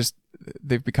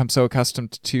they've become so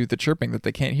accustomed to the chirping that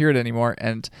they can't hear it anymore.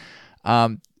 And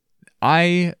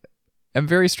I am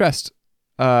very stressed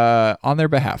on their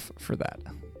behalf for that.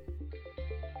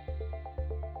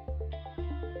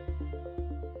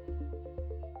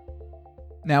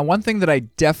 Now, one thing that I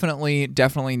definitely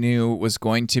knew was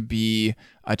going to be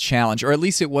a challenge, or at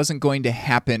least it wasn't going to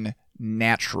happen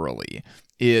naturally,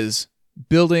 is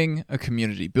building a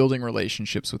community, building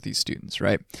relationships with these students,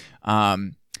 right?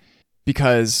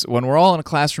 Because when we're all in a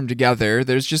classroom together,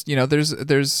 there's just,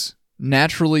 there's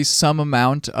naturally some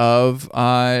amount of,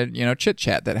 chit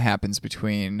chat that happens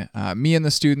between me and the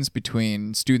students,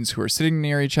 between students who are sitting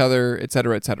near each other, et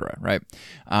cetera, right?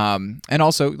 And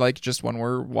also like just when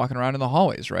we're walking around in the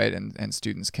hallways, right? And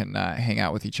students can hang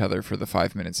out with each other for the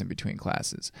 5 minutes in between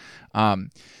classes.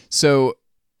 So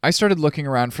I started looking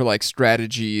around for like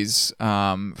strategies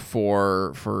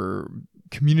for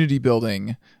community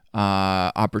building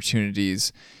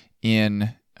opportunities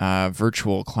in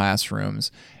virtual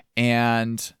classrooms.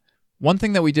 And one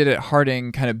thing that we did at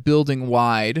Harding, kind of building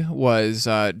wide, was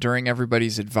during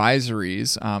everybody's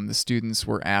advisories, the students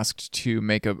were asked to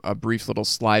make a brief little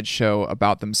slideshow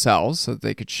about themselves so that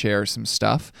they could share some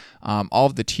stuff. All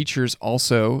of the teachers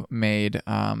also made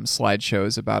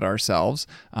slideshows about ourselves.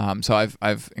 So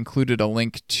I've included a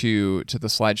link to the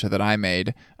slideshow that I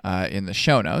made in the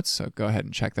show notes. So go ahead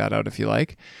and check that out if you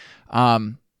like.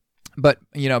 But,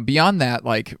 beyond that,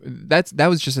 like that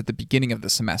was just at the beginning of the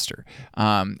semester.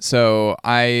 So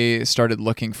I started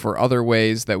looking for other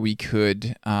ways that we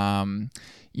could,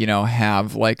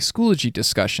 have like Schoology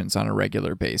discussions on a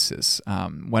regular basis.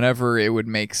 Whenever it would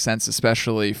make sense,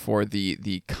 especially for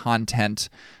the content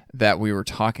that we were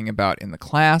talking about in the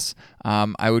class,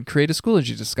 I would create a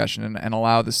Schoology discussion and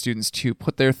allow the students to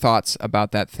put their thoughts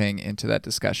about that thing into that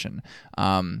discussion.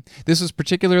 This was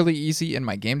particularly easy in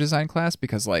my game design class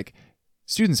because like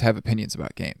students have opinions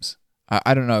about games.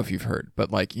 I don't know if you've heard,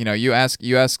 but like, you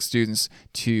ask students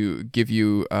to give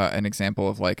you an example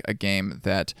of like a game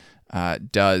that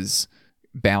does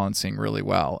balancing really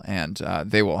well, and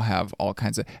they will have all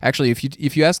kinds of. Actually,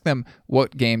 if you ask them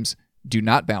what games do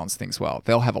not balance things well,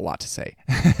 they'll have a lot to say.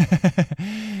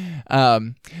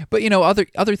 But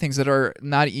other things that are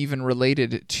not even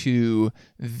related to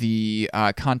the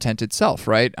content itself,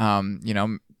 right?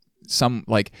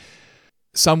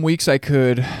 Some weeks I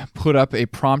could put up a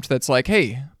prompt that's like,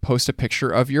 hey, post a picture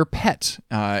of your pet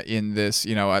in this,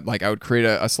 like I would create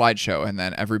a slideshow, and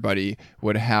then everybody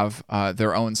would have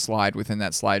their own slide within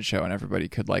that slideshow, and everybody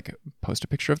could like post a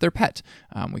picture of their pet.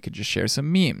 We could just share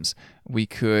some memes. We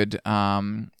could,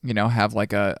 have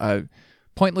like a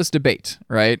pointless debate,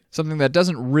 right? Something that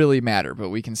doesn't really matter, but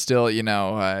we can still,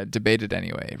 debate it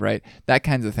anyway, right? That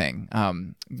kinds of thing. I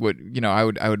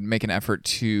would make an effort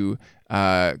to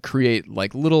create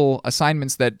like little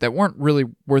assignments that weren't really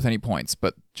worth any points,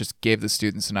 but just gave the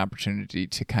students an opportunity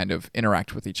to kind of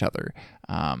interact with each other.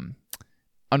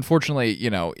 Unfortunately,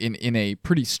 in a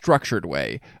pretty structured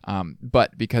way,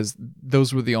 but because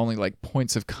those were the only like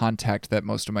points of contact that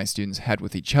most of my students had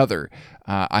with each other,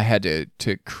 I had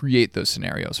to create those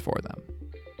scenarios for them.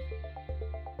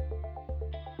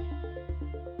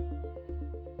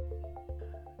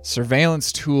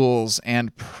 Surveillance tools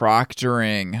and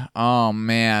proctoring. Oh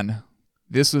man,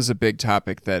 this was a big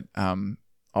topic that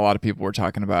a lot of people were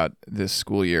talking about this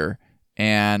school year.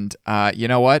 And you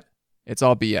know what? It's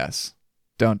all BS.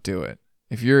 Don't do it.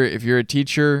 If you're a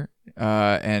teacher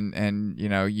and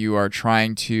you are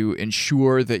trying to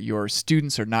ensure that your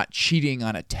students are not cheating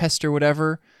on a test or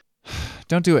whatever,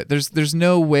 don't do it. There's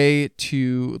no way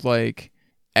to like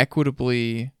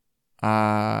equitably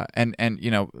in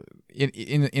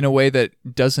a way that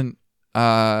doesn't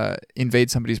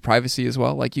invade somebody's privacy as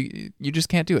well. Like you just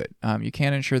can't do it. You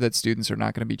can't ensure that students are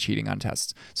not going to be cheating on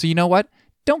tests. So you know what?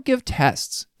 Don't give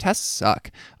tests. Tests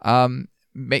suck.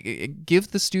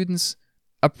 Give the students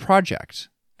a project,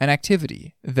 an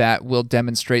activity that will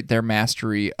demonstrate their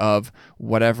mastery of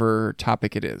whatever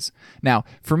topic it is. Now,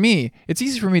 for me, it's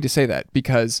easy for me to say that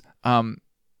because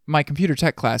my computer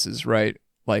tech classes, right?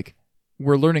 Like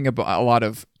we're learning about a lot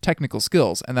of technical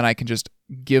skills, and then I can just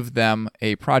give them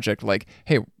a project like,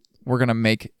 hey, we're going to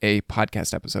make a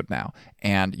podcast episode now,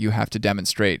 and you have to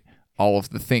demonstrate all of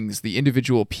the things, the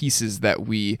individual pieces that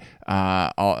we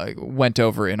went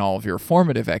over in all of your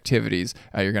formative activities.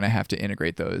 You're going to have to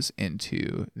integrate those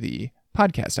into the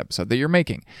podcast episode that you're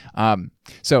making.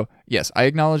 So yes, I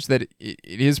acknowledge that it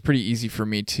is pretty easy for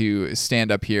me to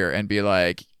stand up here and be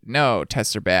like, no,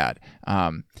 tests are bad.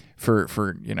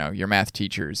 For your math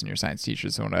teachers and your science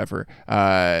teachers and whatever,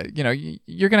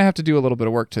 you're going to have to do a little bit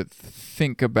of work to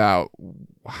think about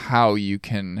how you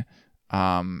can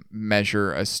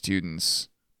measure a student's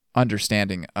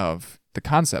understanding of the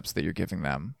concepts that you're giving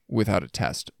them without a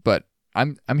test. But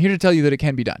I'm here to tell you that it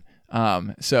can be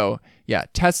done. So yeah,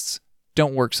 tests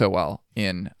don't work so well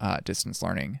in distance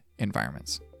learning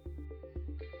environments.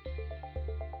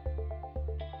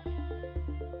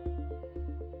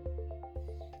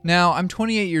 Now, I'm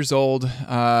 28 years old.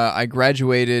 I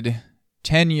graduated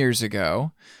 10 years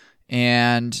ago,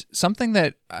 and something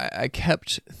that I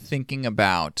kept thinking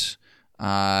about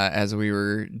as we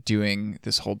were doing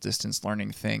this whole distance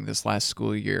learning thing this last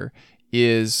school year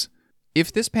is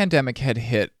if this pandemic had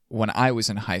hit when I was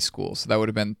in high school, so that would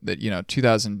have been the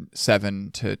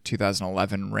 2007 to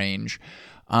 2011 range,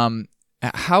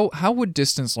 how would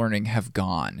distance learning have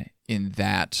gone in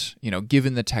that,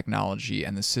 given the technology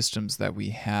and the systems that we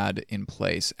had in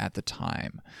place at the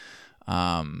time?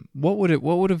 What would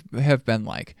it have been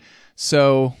like?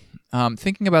 So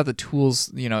thinking about the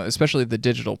tools, especially the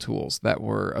digital tools that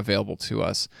were available to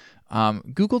us,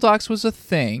 Google Docs was a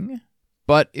thing,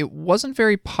 but it wasn't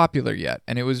very popular yet,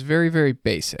 and it was very, very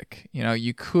basic.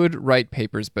 You could write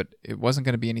papers, but it wasn't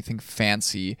going to be anything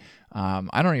fancy.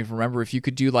 I don't even remember if you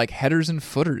could do like headers and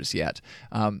footers yet.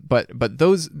 But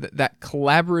that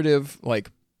collaborative,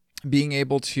 like being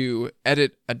able to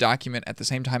edit a document at the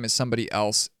same time as somebody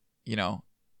else,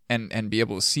 and be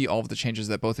able to see all of the changes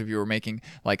that both of you were making,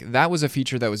 like that was a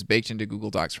feature that was baked into Google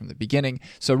Docs from the beginning.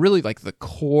 So really like the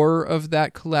core of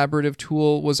that collaborative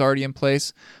tool was already in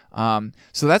place. So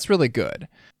that's really good.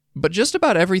 But just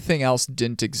about everything else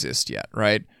didn't exist yet,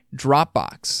 right?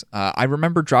 Dropbox. I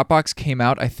remember Dropbox came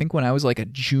out, I think, when I was like a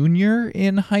junior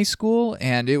in high school,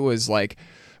 and it was like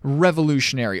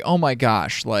revolutionary. Oh my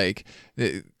gosh, like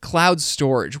the cloud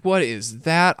storage. What is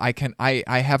that? I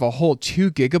have a whole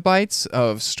 2 gigabytes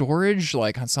of storage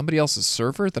like on somebody else's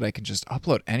server that I can just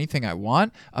upload anything I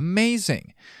want.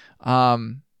 Amazing.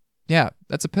 Yeah,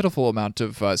 that's a pitiful amount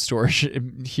of storage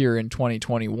here in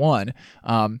 2021.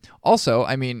 Also,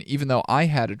 I mean, even though I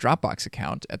had a Dropbox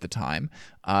account at the time,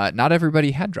 not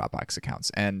everybody had Dropbox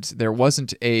accounts, and there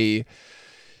wasn't a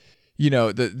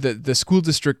the school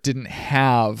district didn't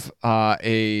have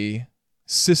a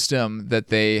system that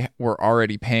they were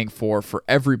already paying for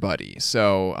everybody.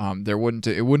 So it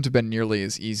wouldn't have been nearly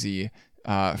as easy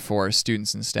for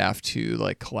students and staff to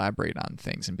like collaborate on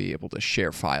things and be able to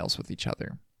share files with each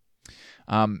other.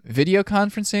 Video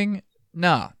conferencing,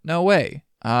 no way.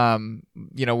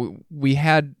 We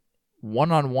had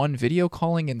one-on-one video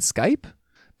calling in Skype,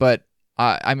 but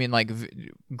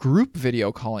group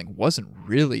video calling wasn't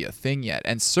really a thing yet,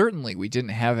 and certainly we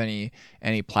didn't have any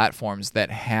platforms that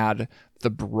had the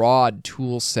broad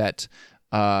tool set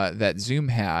that Zoom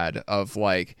had of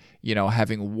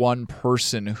having one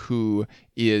person who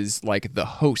is like the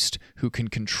host who can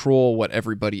control what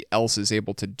everybody else is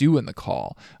able to do in the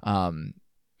call.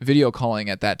 Video calling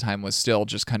at that time was still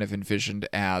just kind of envisioned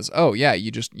as, oh yeah,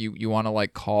 you want to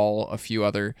like call a few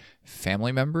other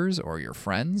family members or your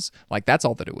friends. Like that's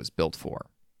all that it was built for.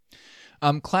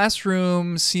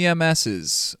 Classroom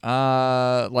CMSs,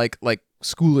 like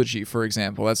Schoology, for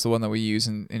example. That's the one that we use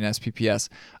in SPPS.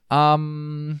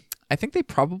 I think they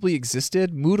probably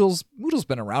existed. Moodle's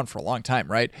been around for a long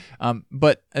time, right?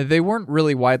 But they weren't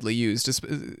really widely used,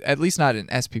 at least not in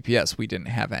SPPS. We didn't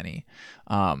have any.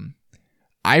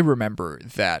 I remember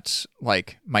that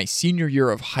like my senior year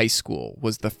of high school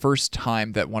was the first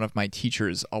time that one of my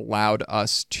teachers allowed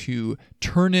us to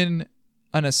turn in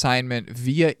an assignment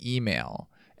via email,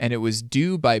 and it was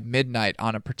due by midnight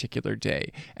on a particular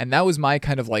day. And that was my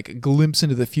kind of like glimpse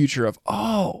into the future of,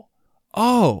 oh,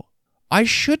 I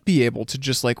should be able to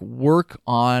just like work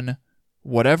on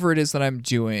whatever it is that I'm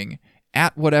doing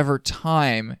at whatever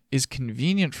time is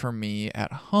convenient for me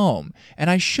at home. And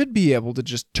I should be able to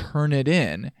just turn it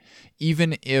in,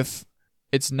 even if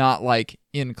it's not like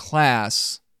in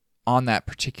class on that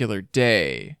particular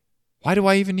day. Why do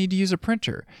I even need to use a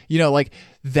printer? Like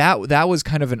that was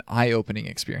kind of an eye-opening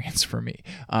experience for me.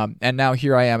 And now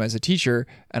here I am as a teacher,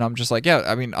 and I'm just like, yeah,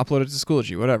 I mean, upload it to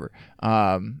Schoology, whatever.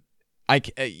 I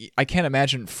can't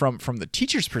imagine from the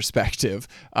teacher's perspective,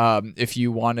 if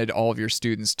you wanted all of your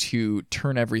students to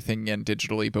turn everything in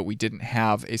digitally, but we didn't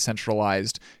have a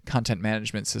centralized content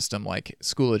management system like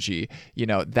Schoology,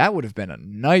 that would have been a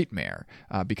nightmare,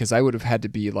 because I would have had to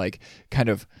be like kind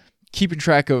of keeping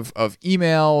track of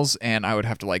emails, and I would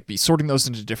have to like be sorting those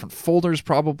into different folders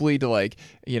probably to like,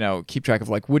 keep track of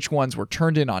like which ones were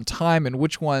turned in on time and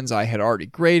which ones I had already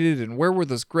graded and where were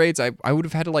those grades. I would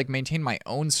have had to like maintain my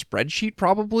own spreadsheet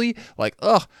probably. Like,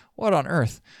 what on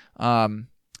earth? No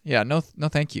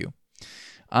thank you.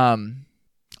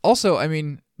 Also, I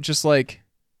mean, just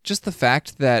the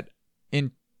fact that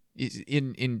in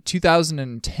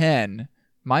 2010,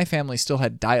 my family still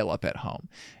had dial-up at home.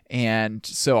 And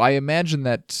so I imagine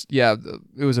that,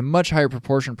 it was a much higher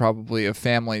proportion probably of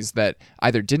families that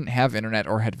either didn't have internet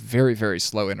or had very, very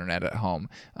slow internet at home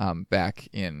back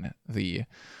in the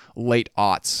late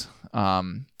aughts.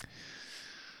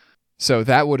 So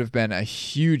that would have been a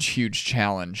huge, huge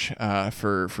challenge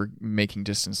for making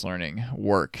distance learning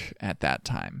work at that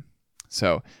time.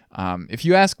 So if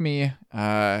you ask me,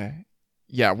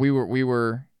 we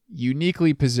were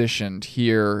uniquely positioned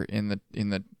here in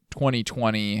the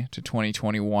 2020 to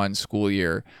 2021 school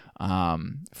year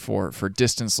for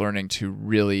distance learning to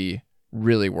really,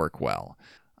 really work well.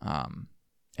 And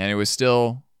it was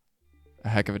still a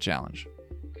heck of a challenge.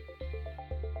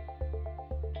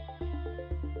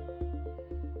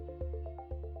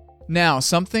 Now,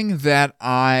 something that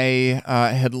I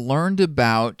had learned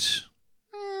about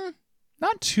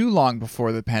not too long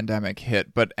before the pandemic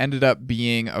hit, but ended up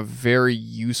being a very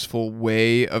useful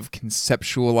way of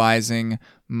conceptualizing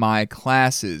my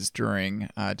classes during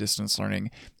distance learning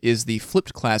is the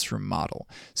flipped classroom model.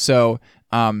 So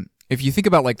if you think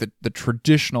about like the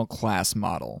traditional class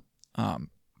model,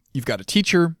 you've got a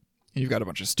teacher, you've got a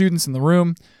bunch of students in the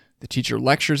room. The teacher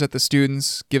lectures at the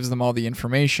students, gives them all the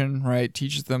information, right?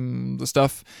 Teaches them the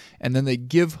stuff, and then they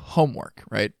give homework,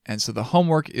 right? And so the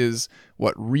homework is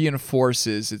what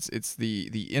reinforces, it's the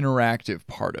interactive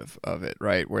part of it,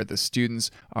 right? Where the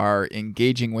students are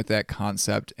engaging with that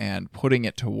concept and putting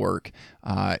it to work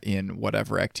in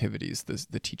whatever activities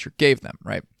the teacher gave them,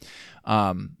 right?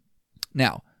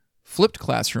 Now, flipped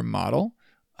classroom model,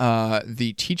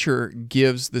 the teacher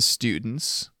gives the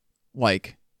students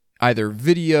like either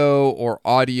video or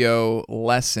audio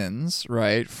lessons,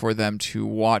 right, for them to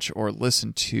watch or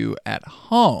listen to at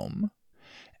home.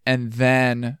 And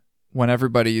then when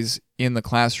everybody's in the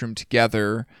classroom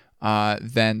together,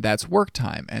 then that's work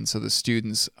time. And so the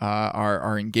students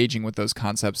are engaging with those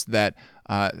concepts that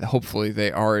hopefully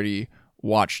they already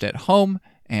watched at home.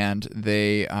 And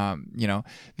they,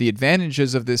 the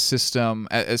advantages of this system,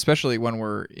 especially when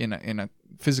we're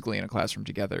physically in a classroom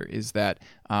together, is that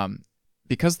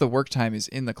because the work time is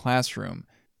in the classroom,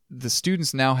 the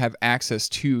students now have access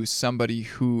to somebody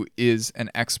who is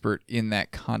an expert in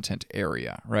that content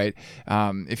area, right?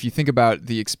 If you think about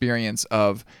the experience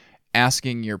of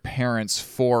asking your parents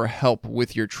for help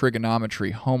with your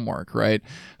trigonometry homework, right?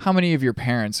 How many of your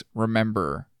parents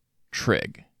remember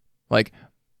trig? Like,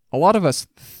 a lot of us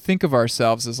think of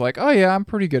ourselves as like, oh yeah, I'm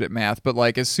pretty good at math, but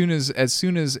like as soon as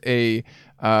a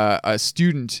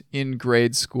student in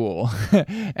grade school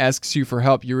asks you for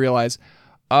help, you realize,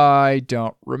 I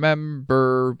don't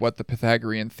remember what the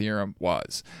Pythagorean theorem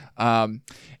was.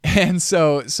 And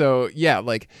so yeah,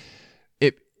 like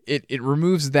it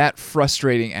removes that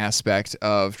frustrating aspect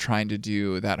of trying to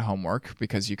do that homework,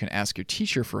 because you can ask your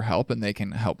teacher for help and they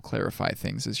can help clarify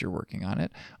things as you're working on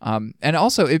it. And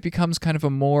also it becomes kind of a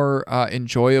more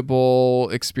enjoyable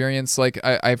experience. Like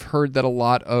I've heard that a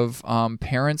lot of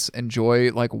parents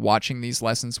enjoy like watching these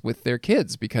lessons with their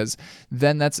kids, because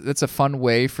then that's a fun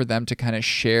way for them to kind of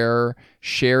share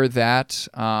that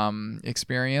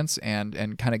experience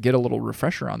and kind of get a little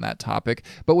refresher on that topic,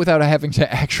 but without having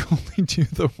to actually do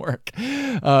the work.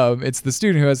 It's the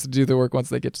student who has to do the work once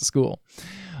they get to school.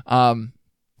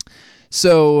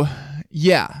 So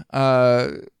yeah,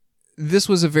 this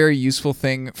was a very useful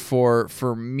thing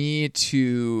for me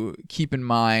to keep in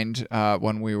mind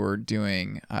when we were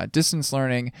doing distance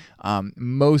learning.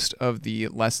 Most of the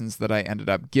lessons that I ended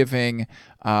up giving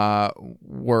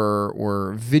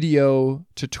were video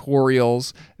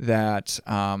tutorials that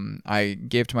I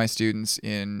gave to my students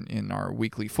in our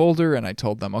weekly folder, and I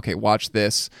told them, okay, watch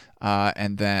this,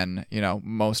 and then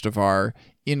most of our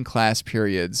in-class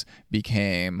periods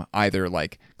became either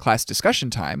like class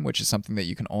discussion time, which is something that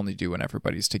you can only do when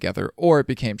everybody's together, or it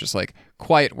became just like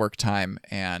quiet work time,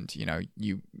 and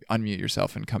you unmute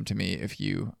yourself and come to me if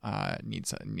you need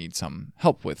some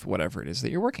help with whatever it is that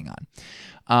you're working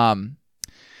on.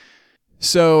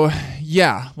 So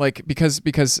yeah, like because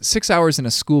 6 hours in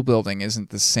a school building isn't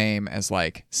the same as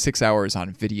like 6 hours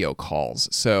on video calls.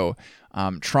 So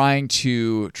trying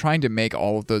to make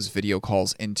all of those video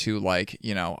calls into like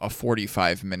a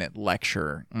 45-minute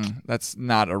lecture, that's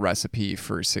not a recipe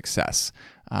for success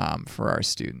for our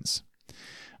students.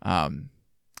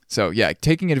 So yeah,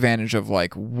 taking advantage of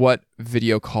like what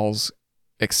video calls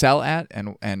excel at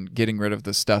and getting rid of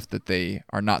the stuff that they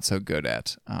are not so good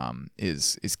at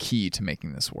is key to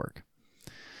making this work.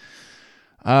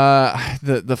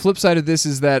 The flip side of this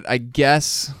is that I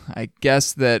guess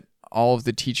that all of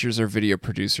the teachers are video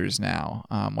producers now,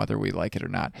 whether we like it or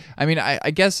not. I mean, I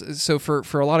guess so.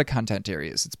 For a lot of content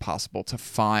areas, it's possible to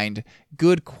find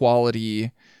good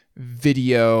quality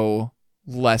video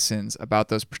lessons about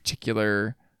those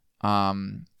particular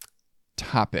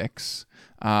topics.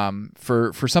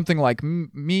 For something like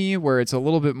me, where it's a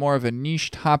little bit more of a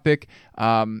niche topic,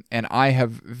 and I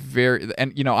have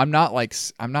I'm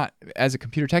not as a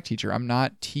computer tech teacher, I'm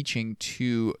not teaching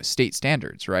to state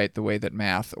standards, right? The way that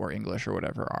math or English or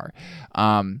whatever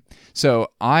are.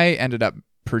 So I ended up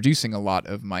producing a lot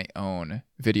of my own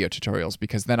video tutorials,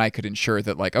 because then I could ensure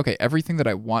that like, okay, everything that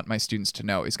I want my students to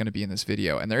know is going to be in this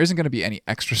video, and there isn't going to be any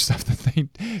extra stuff that they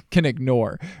can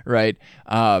ignore, right?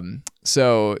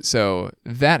 So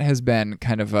that has been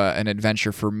kind of an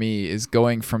adventure for me, is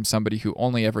going from somebody who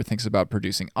only ever thinks about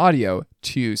producing audio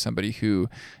to somebody who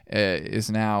is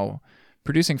now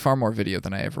producing far more video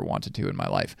than I ever wanted to in my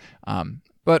life.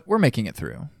 But we're making it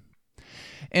through.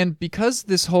 And because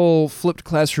this whole flipped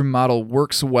classroom model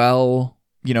works well,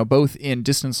 both in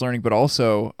distance learning, but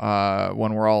also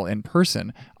when we're all in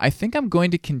person, I think I'm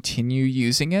going to continue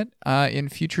using it in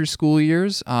future school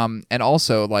years. And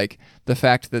also, like, the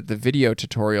fact that the video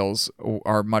tutorials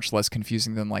are much less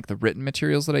confusing than like the written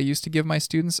materials that I used to give my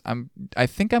students. I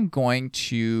think I'm going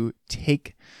to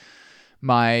take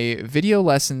my video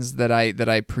lessons that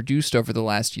I produced over the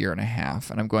last year and a half,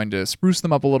 and I'm going to spruce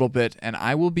them up a little bit, and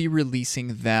I will be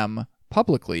releasing them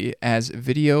publicly as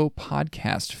video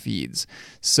podcast feeds.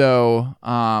 So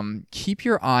keep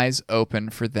your eyes open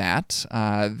for that.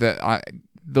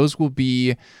 Those will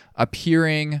be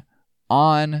appearing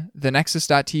on the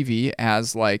Nexus.tv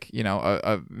as like,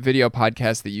 a video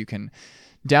podcast that you can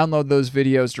download those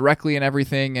videos directly and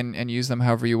everything and use them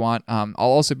however you want. I'll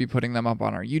also be putting them up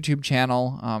on our YouTube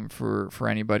channel for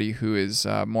anybody who is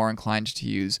more inclined to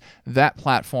use that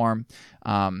platform.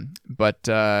 But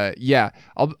yeah,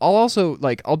 I'll also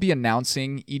I'll be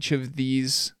announcing each of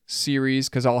these series,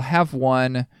 because I'll have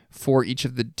one for each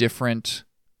of the different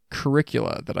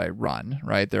curricula that I run,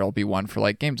 right? There'll be one for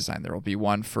like game design, there'll be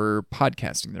one for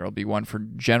podcasting, there'll be one for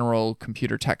general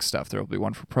computer tech stuff, there'll be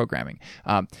one for programming.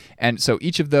 And so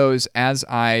each of those, as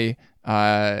I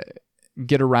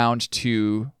get around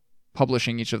to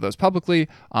publishing each of those publicly.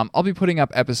 I'll be putting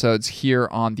up episodes here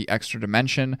on the Extra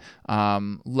Dimension,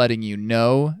 letting you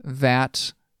know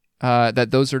that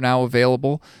those are now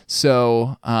available.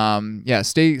 So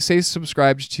stay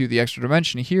subscribed to the Extra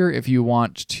Dimension here if you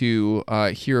want to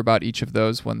hear about each of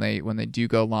those when they do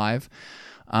go live.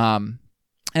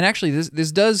 And actually,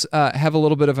 this does have a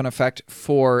little bit of an effect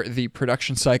for the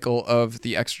production cycle of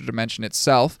the Extra Dimension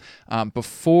itself.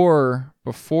 Before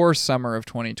summer of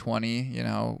 2020,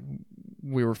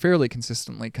 we were fairly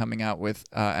consistently coming out with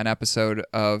an episode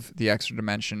of the Extra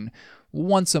Dimension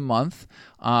once a month.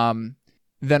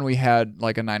 Then we had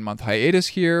like a 9-month hiatus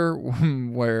here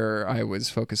where I was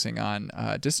focusing on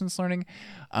distance learning.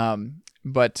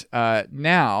 But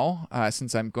now,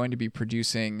 since I'm going to be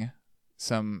producing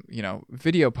some,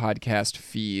 video podcast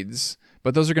feeds,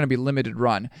 but those are going to be limited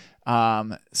run.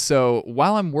 So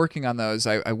while I'm working on those,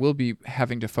 I will be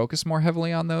having to focus more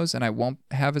heavily on those, and I won't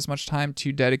have as much time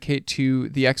to dedicate to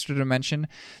the Extra Dimension.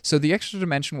 So the Extra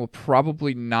Dimension will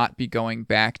probably not be going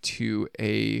back to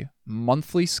a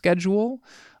monthly schedule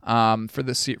for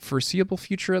the foreseeable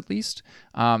future, at least.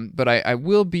 But I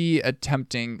will be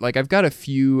attempting, I've got a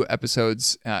few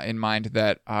episodes in mind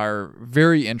that are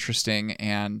very interesting,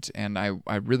 and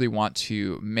I really want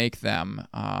to make them,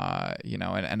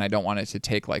 and I don't want it to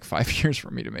take 5 years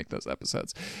for me to make those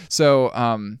episodes. So,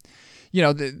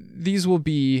 these will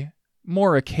be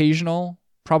more occasional,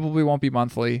 probably won't be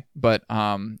monthly, but,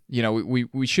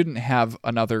 we shouldn't have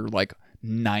another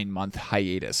 9-month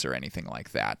hiatus or anything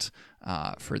like that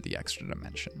for the Extra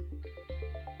Dimension.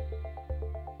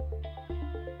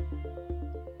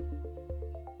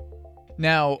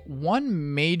 Now,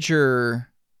 one major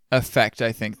effect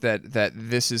I think that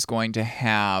this is going to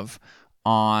have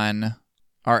on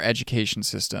our education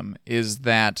system is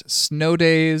that snow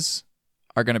days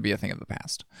are going to be a thing of the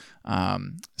past.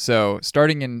 So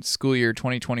starting in school year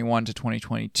 2021 to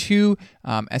 2022,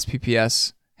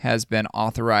 SPPS has been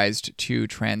authorized to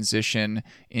transition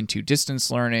into distance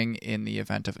learning in the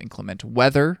event of inclement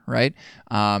weather, right?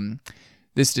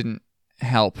 This didn't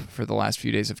help for the last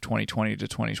few days of 2020 to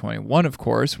 2021, of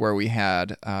course, where we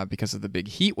had, because of the big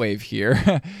heat wave here,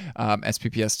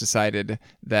 SPPS decided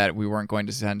that we weren't going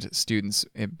to send students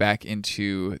back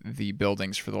into the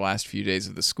buildings for the last few days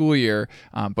of the school year,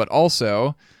 but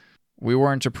also we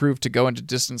weren't approved to go into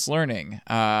distance learning.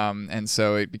 And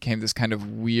so it became this kind of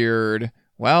weird,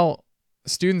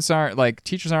 teachers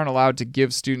aren't allowed to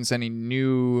give students any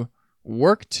new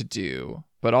work to do,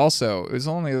 but also it was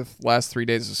only the last 3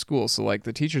 days of school. So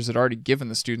the teachers had already given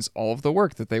the students all of the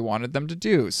work that they wanted them to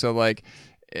do. So it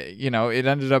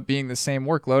ended up being the same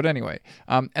workload anyway.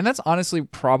 And that's honestly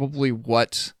probably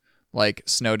what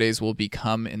snow days will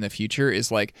become in the future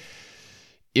is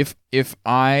if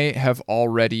I have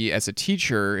already, as a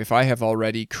teacher, if I have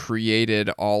already created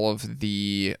all of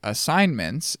the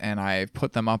assignments and I've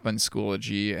put them up on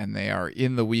Schoology and they are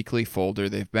in the weekly folder,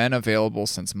 they've been available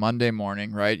since Monday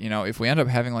morning, right? If we end up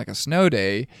having a snow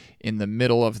day in the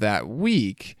middle of that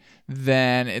week,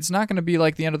 then it's not going to be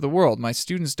the end of the world. My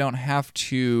students don't have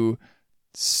to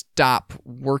stop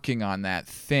working on that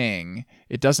thing.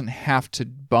 It doesn't have to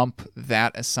bump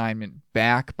that assignment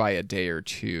back by a day or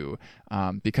two,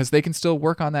 because they can still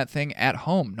work on that thing at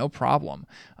home, no problem.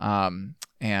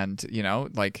 And,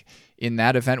 in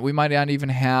that event, we might not even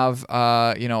have,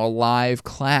 a live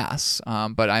class,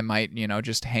 but I might,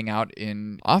 just hang out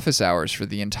in office hours for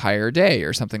the entire day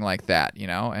or something like that,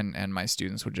 and my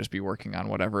students would just be working on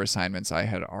whatever assignments I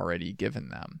had already given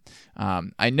them.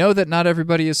 I know that not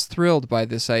everybody is thrilled by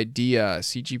this idea.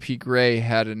 CGP Grey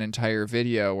had an entire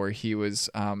video where he was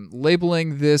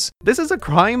labeling this. This is a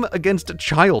crime against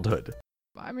childhood.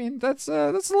 I mean, that's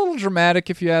a little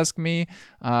dramatic if you ask me.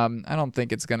 I don't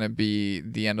think it's going to be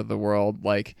the end of the world.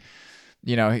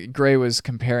 Gray was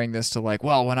comparing this to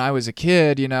when I was a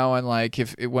kid, and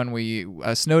when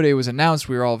a snow day was announced,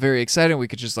 we were all very excited. We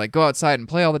could just go outside and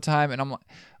play all the time. And I'm like,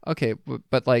 okay,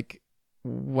 but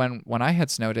when I had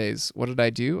snow days, what did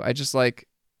I do? I just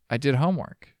I did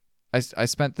homework. I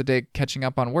spent the day catching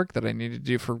up on work that I needed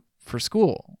to do for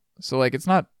school. So it's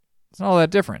not all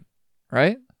that different,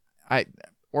 right?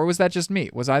 Or was that just me?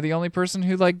 Was I the only person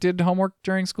who did homework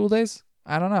during school days?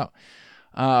 I don't know.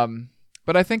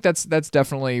 But I think that's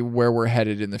definitely where we're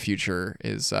headed in the future.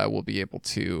 Is we'll be able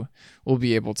to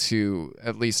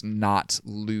at least not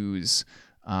lose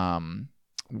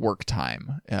work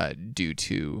time due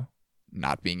to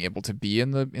not being able to be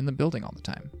in the building all the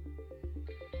time.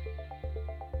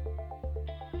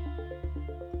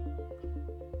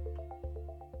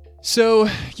 So,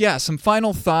 some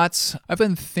final thoughts. I've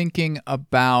been thinking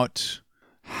about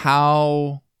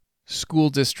how school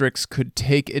districts could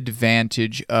take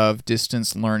advantage of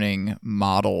distance learning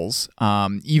models,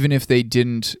 even if they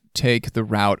didn't take the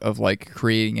route of like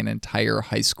creating an entire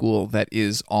high school that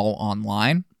is all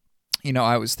online.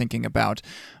 I was thinking about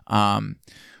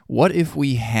what if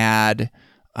we had,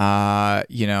 a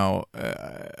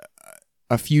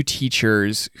few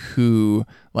teachers who,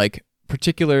 like,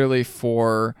 particularly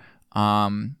for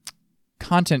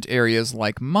content areas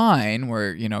like mine,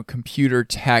 where, computer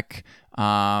tech,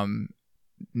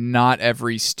 not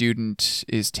every student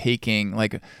is taking,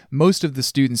 like, most of the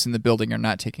students in the building are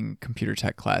not taking computer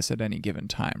tech class at any given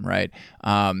time, right?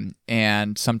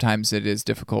 And sometimes it is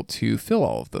difficult to fill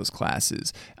all of those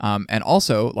classes. And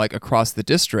also, like, across the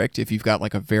district, if you've got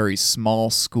like a very small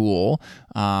school,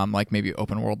 like maybe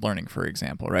Open World Learning, for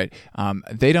example, right?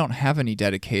 They don't have any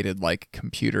dedicated like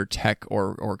computer tech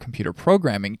or computer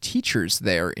programming teachers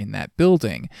there in that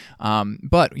building.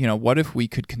 But, what if we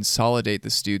could consolidate the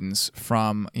students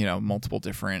from, multiple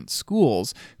different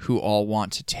schools who all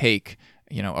want to take,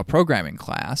 a programming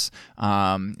class?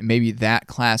 Maybe that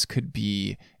class could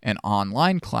be an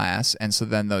online class, and so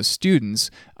then those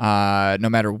students, no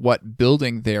matter what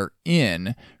building they're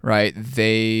in, right,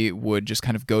 they would just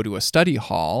kind of go to a study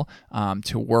hall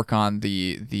to work on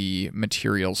the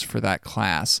materials for that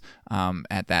class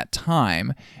at that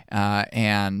time,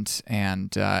 and then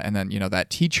that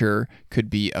teacher could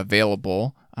be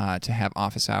available to have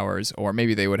office hours, or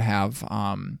maybe they would have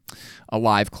a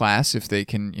live class if they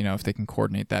can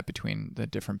coordinate that between the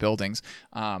different buildings.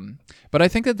 But I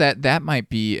think that might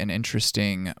be an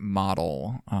interesting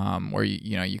model, where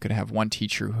you could have one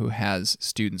teacher who has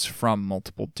students from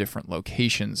multiple different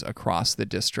locations across the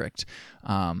district.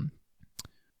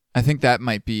 I think that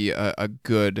might be a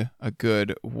good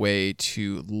way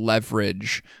to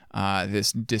leverage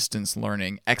this distance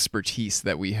learning expertise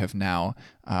that we have now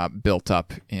built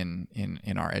up in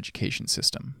our education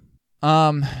system.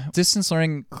 Distance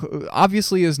learning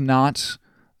obviously is not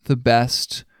the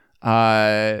best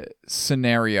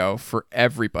scenario for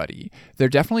everybody. There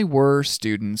definitely were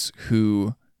students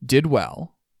who did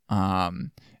well.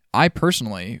 I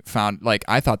personally found, like,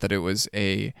 I thought that it was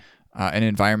an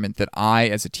environment that I,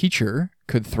 as a teacher,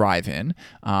 could thrive in.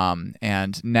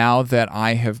 And now that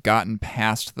I have gotten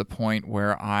past the point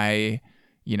where I,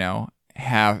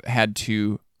 have had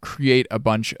to create a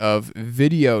bunch of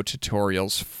video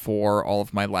tutorials for all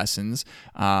of my lessons,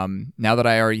 now that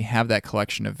I already have that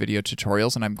collection of video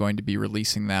tutorials and I'm going to be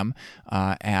releasing them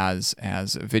as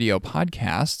video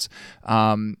podcasts,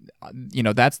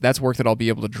 that's work that I'll be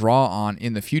able to draw on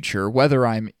in the future, whether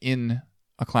I'm in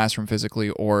a classroom physically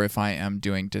or if I am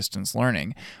doing distance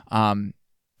learning. And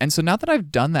so now that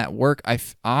I've done that work, I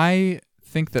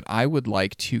think that I would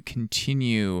like to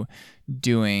continue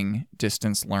doing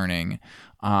distance learning.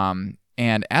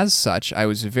 And as such, I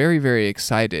was very, very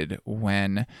excited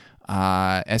when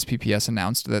SPPS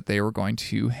announced that they were going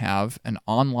to have an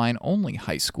online-only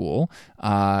high school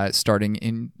starting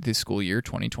in the school year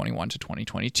 2021 to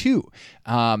 2022.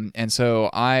 And so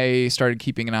I started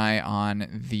keeping an eye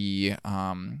on the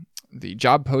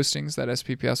job postings that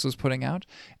SPPS was putting out,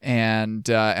 and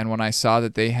when I saw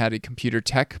that they had a computer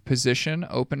tech position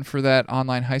open for that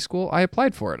online high school, I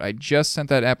applied for it. I just sent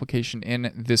that application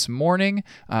in this morning,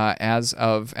 as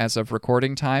of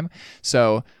recording time.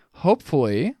 So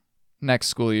hopefully next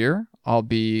school year, I'll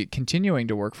be continuing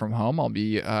to work from home. I'll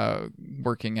be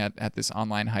working at this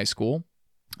online high school.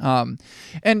 And,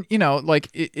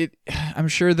 I'm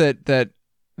sure that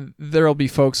there'll be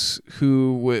folks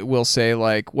who will say,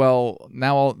 like, well,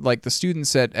 now the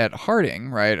students at Harding,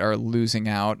 right, are losing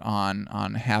out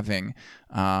on having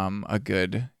a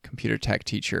good computer tech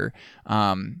teacher.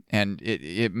 And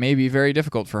it may be very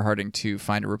difficult for Harding to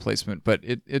find a replacement, but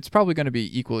it's probably going to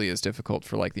be equally as difficult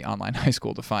for like the online high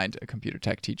school to find a computer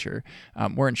tech teacher.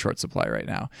 We're in short supply right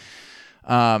now.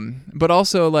 But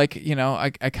also, I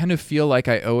kind of feel like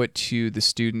I owe it to the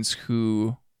students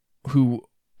who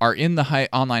are in the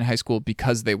online high school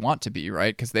because they want to be,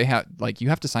 right? Because they have, you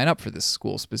have to sign up for this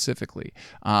school specifically.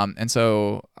 And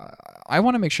so I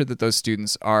want to make sure that those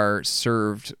students are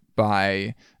served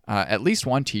by at least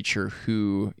one teacher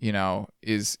who,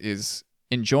 is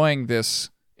enjoying this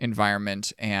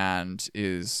environment and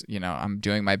is, I'm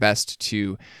doing my best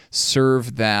to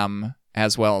serve them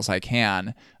as well as I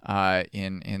can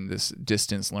in this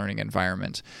distance learning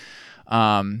environment.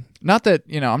 Not that,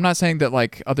 I'm not saying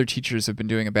that other teachers have been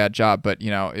doing a bad job, but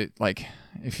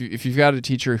if you've got a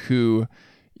teacher who,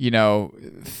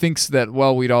 thinks that,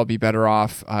 well, we'd all be better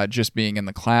off just being in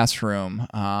the classroom,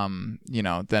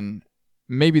 then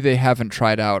maybe they haven't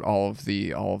tried out all of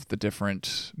the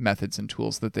different methods and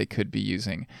tools that they could be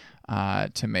using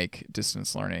to make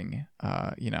distance learning,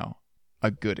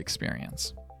 a good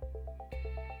experience.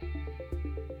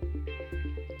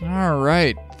 All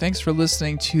right. Thanks for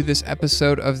listening to this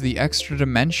episode of The Extra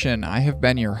Dimension. I have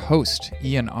been your host,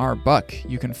 Ian R. Buck.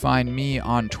 You can find me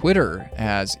on Twitter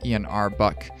as Ian R.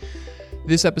 Buck.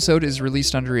 This episode is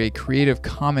released under a Creative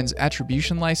Commons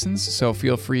Attribution license, so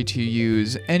feel free to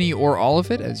use any or all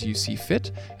of it as you see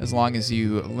fit, as long as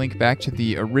you link back to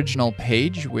the original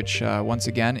page, which once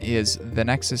again is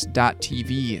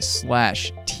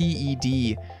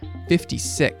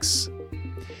thenexus.tv/TED56.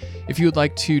 If you would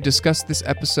like to discuss this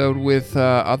episode with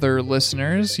other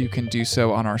listeners, you can do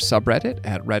so on our subreddit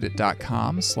at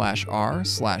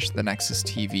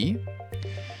reddit.com/r/thenexustv.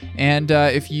 And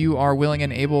if you are willing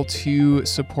and able to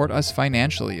support us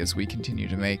financially as we continue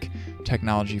to make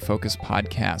technology-focused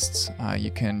podcasts,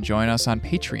 you can join us on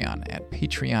Patreon at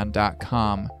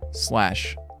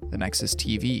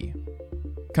patreon.com/thenexustv.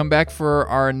 Come back for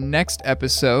our next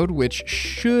episode, which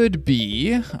should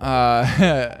be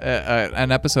an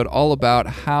episode all about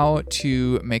how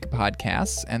to make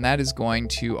podcasts, and that is going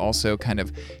to also kind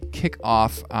of kick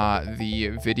off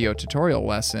the video tutorial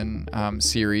lesson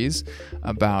series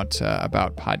about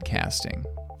podcasting.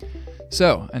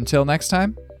 So, until next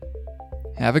time,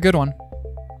 have a good one.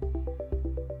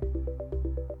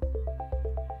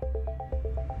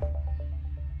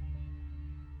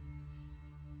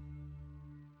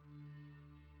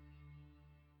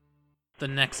 The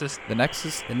Nexus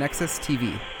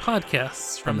TV.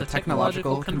 podcasts from the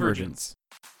Technological Convergence.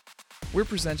 We're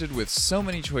presented with so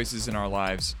many choices in our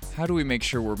lives. How do we make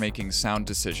sure we're making sound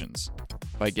decisions?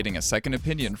 By getting a second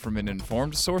opinion from an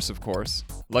informed source, of course.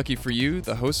 Lucky for you,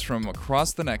 the hosts from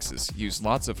across the Nexus use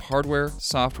lots of hardware,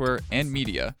 software, and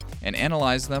media, and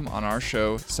analyze them on our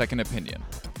show, Second Opinion.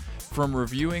 From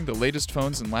reviewing the latest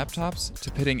phones and laptops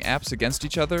to pitting apps against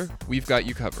each other, we've got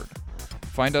you covered.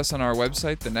 Find us on our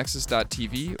website,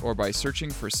 thenexus.tv, or by searching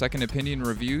for Second Opinion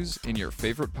reviews in your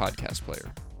favorite podcast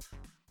player.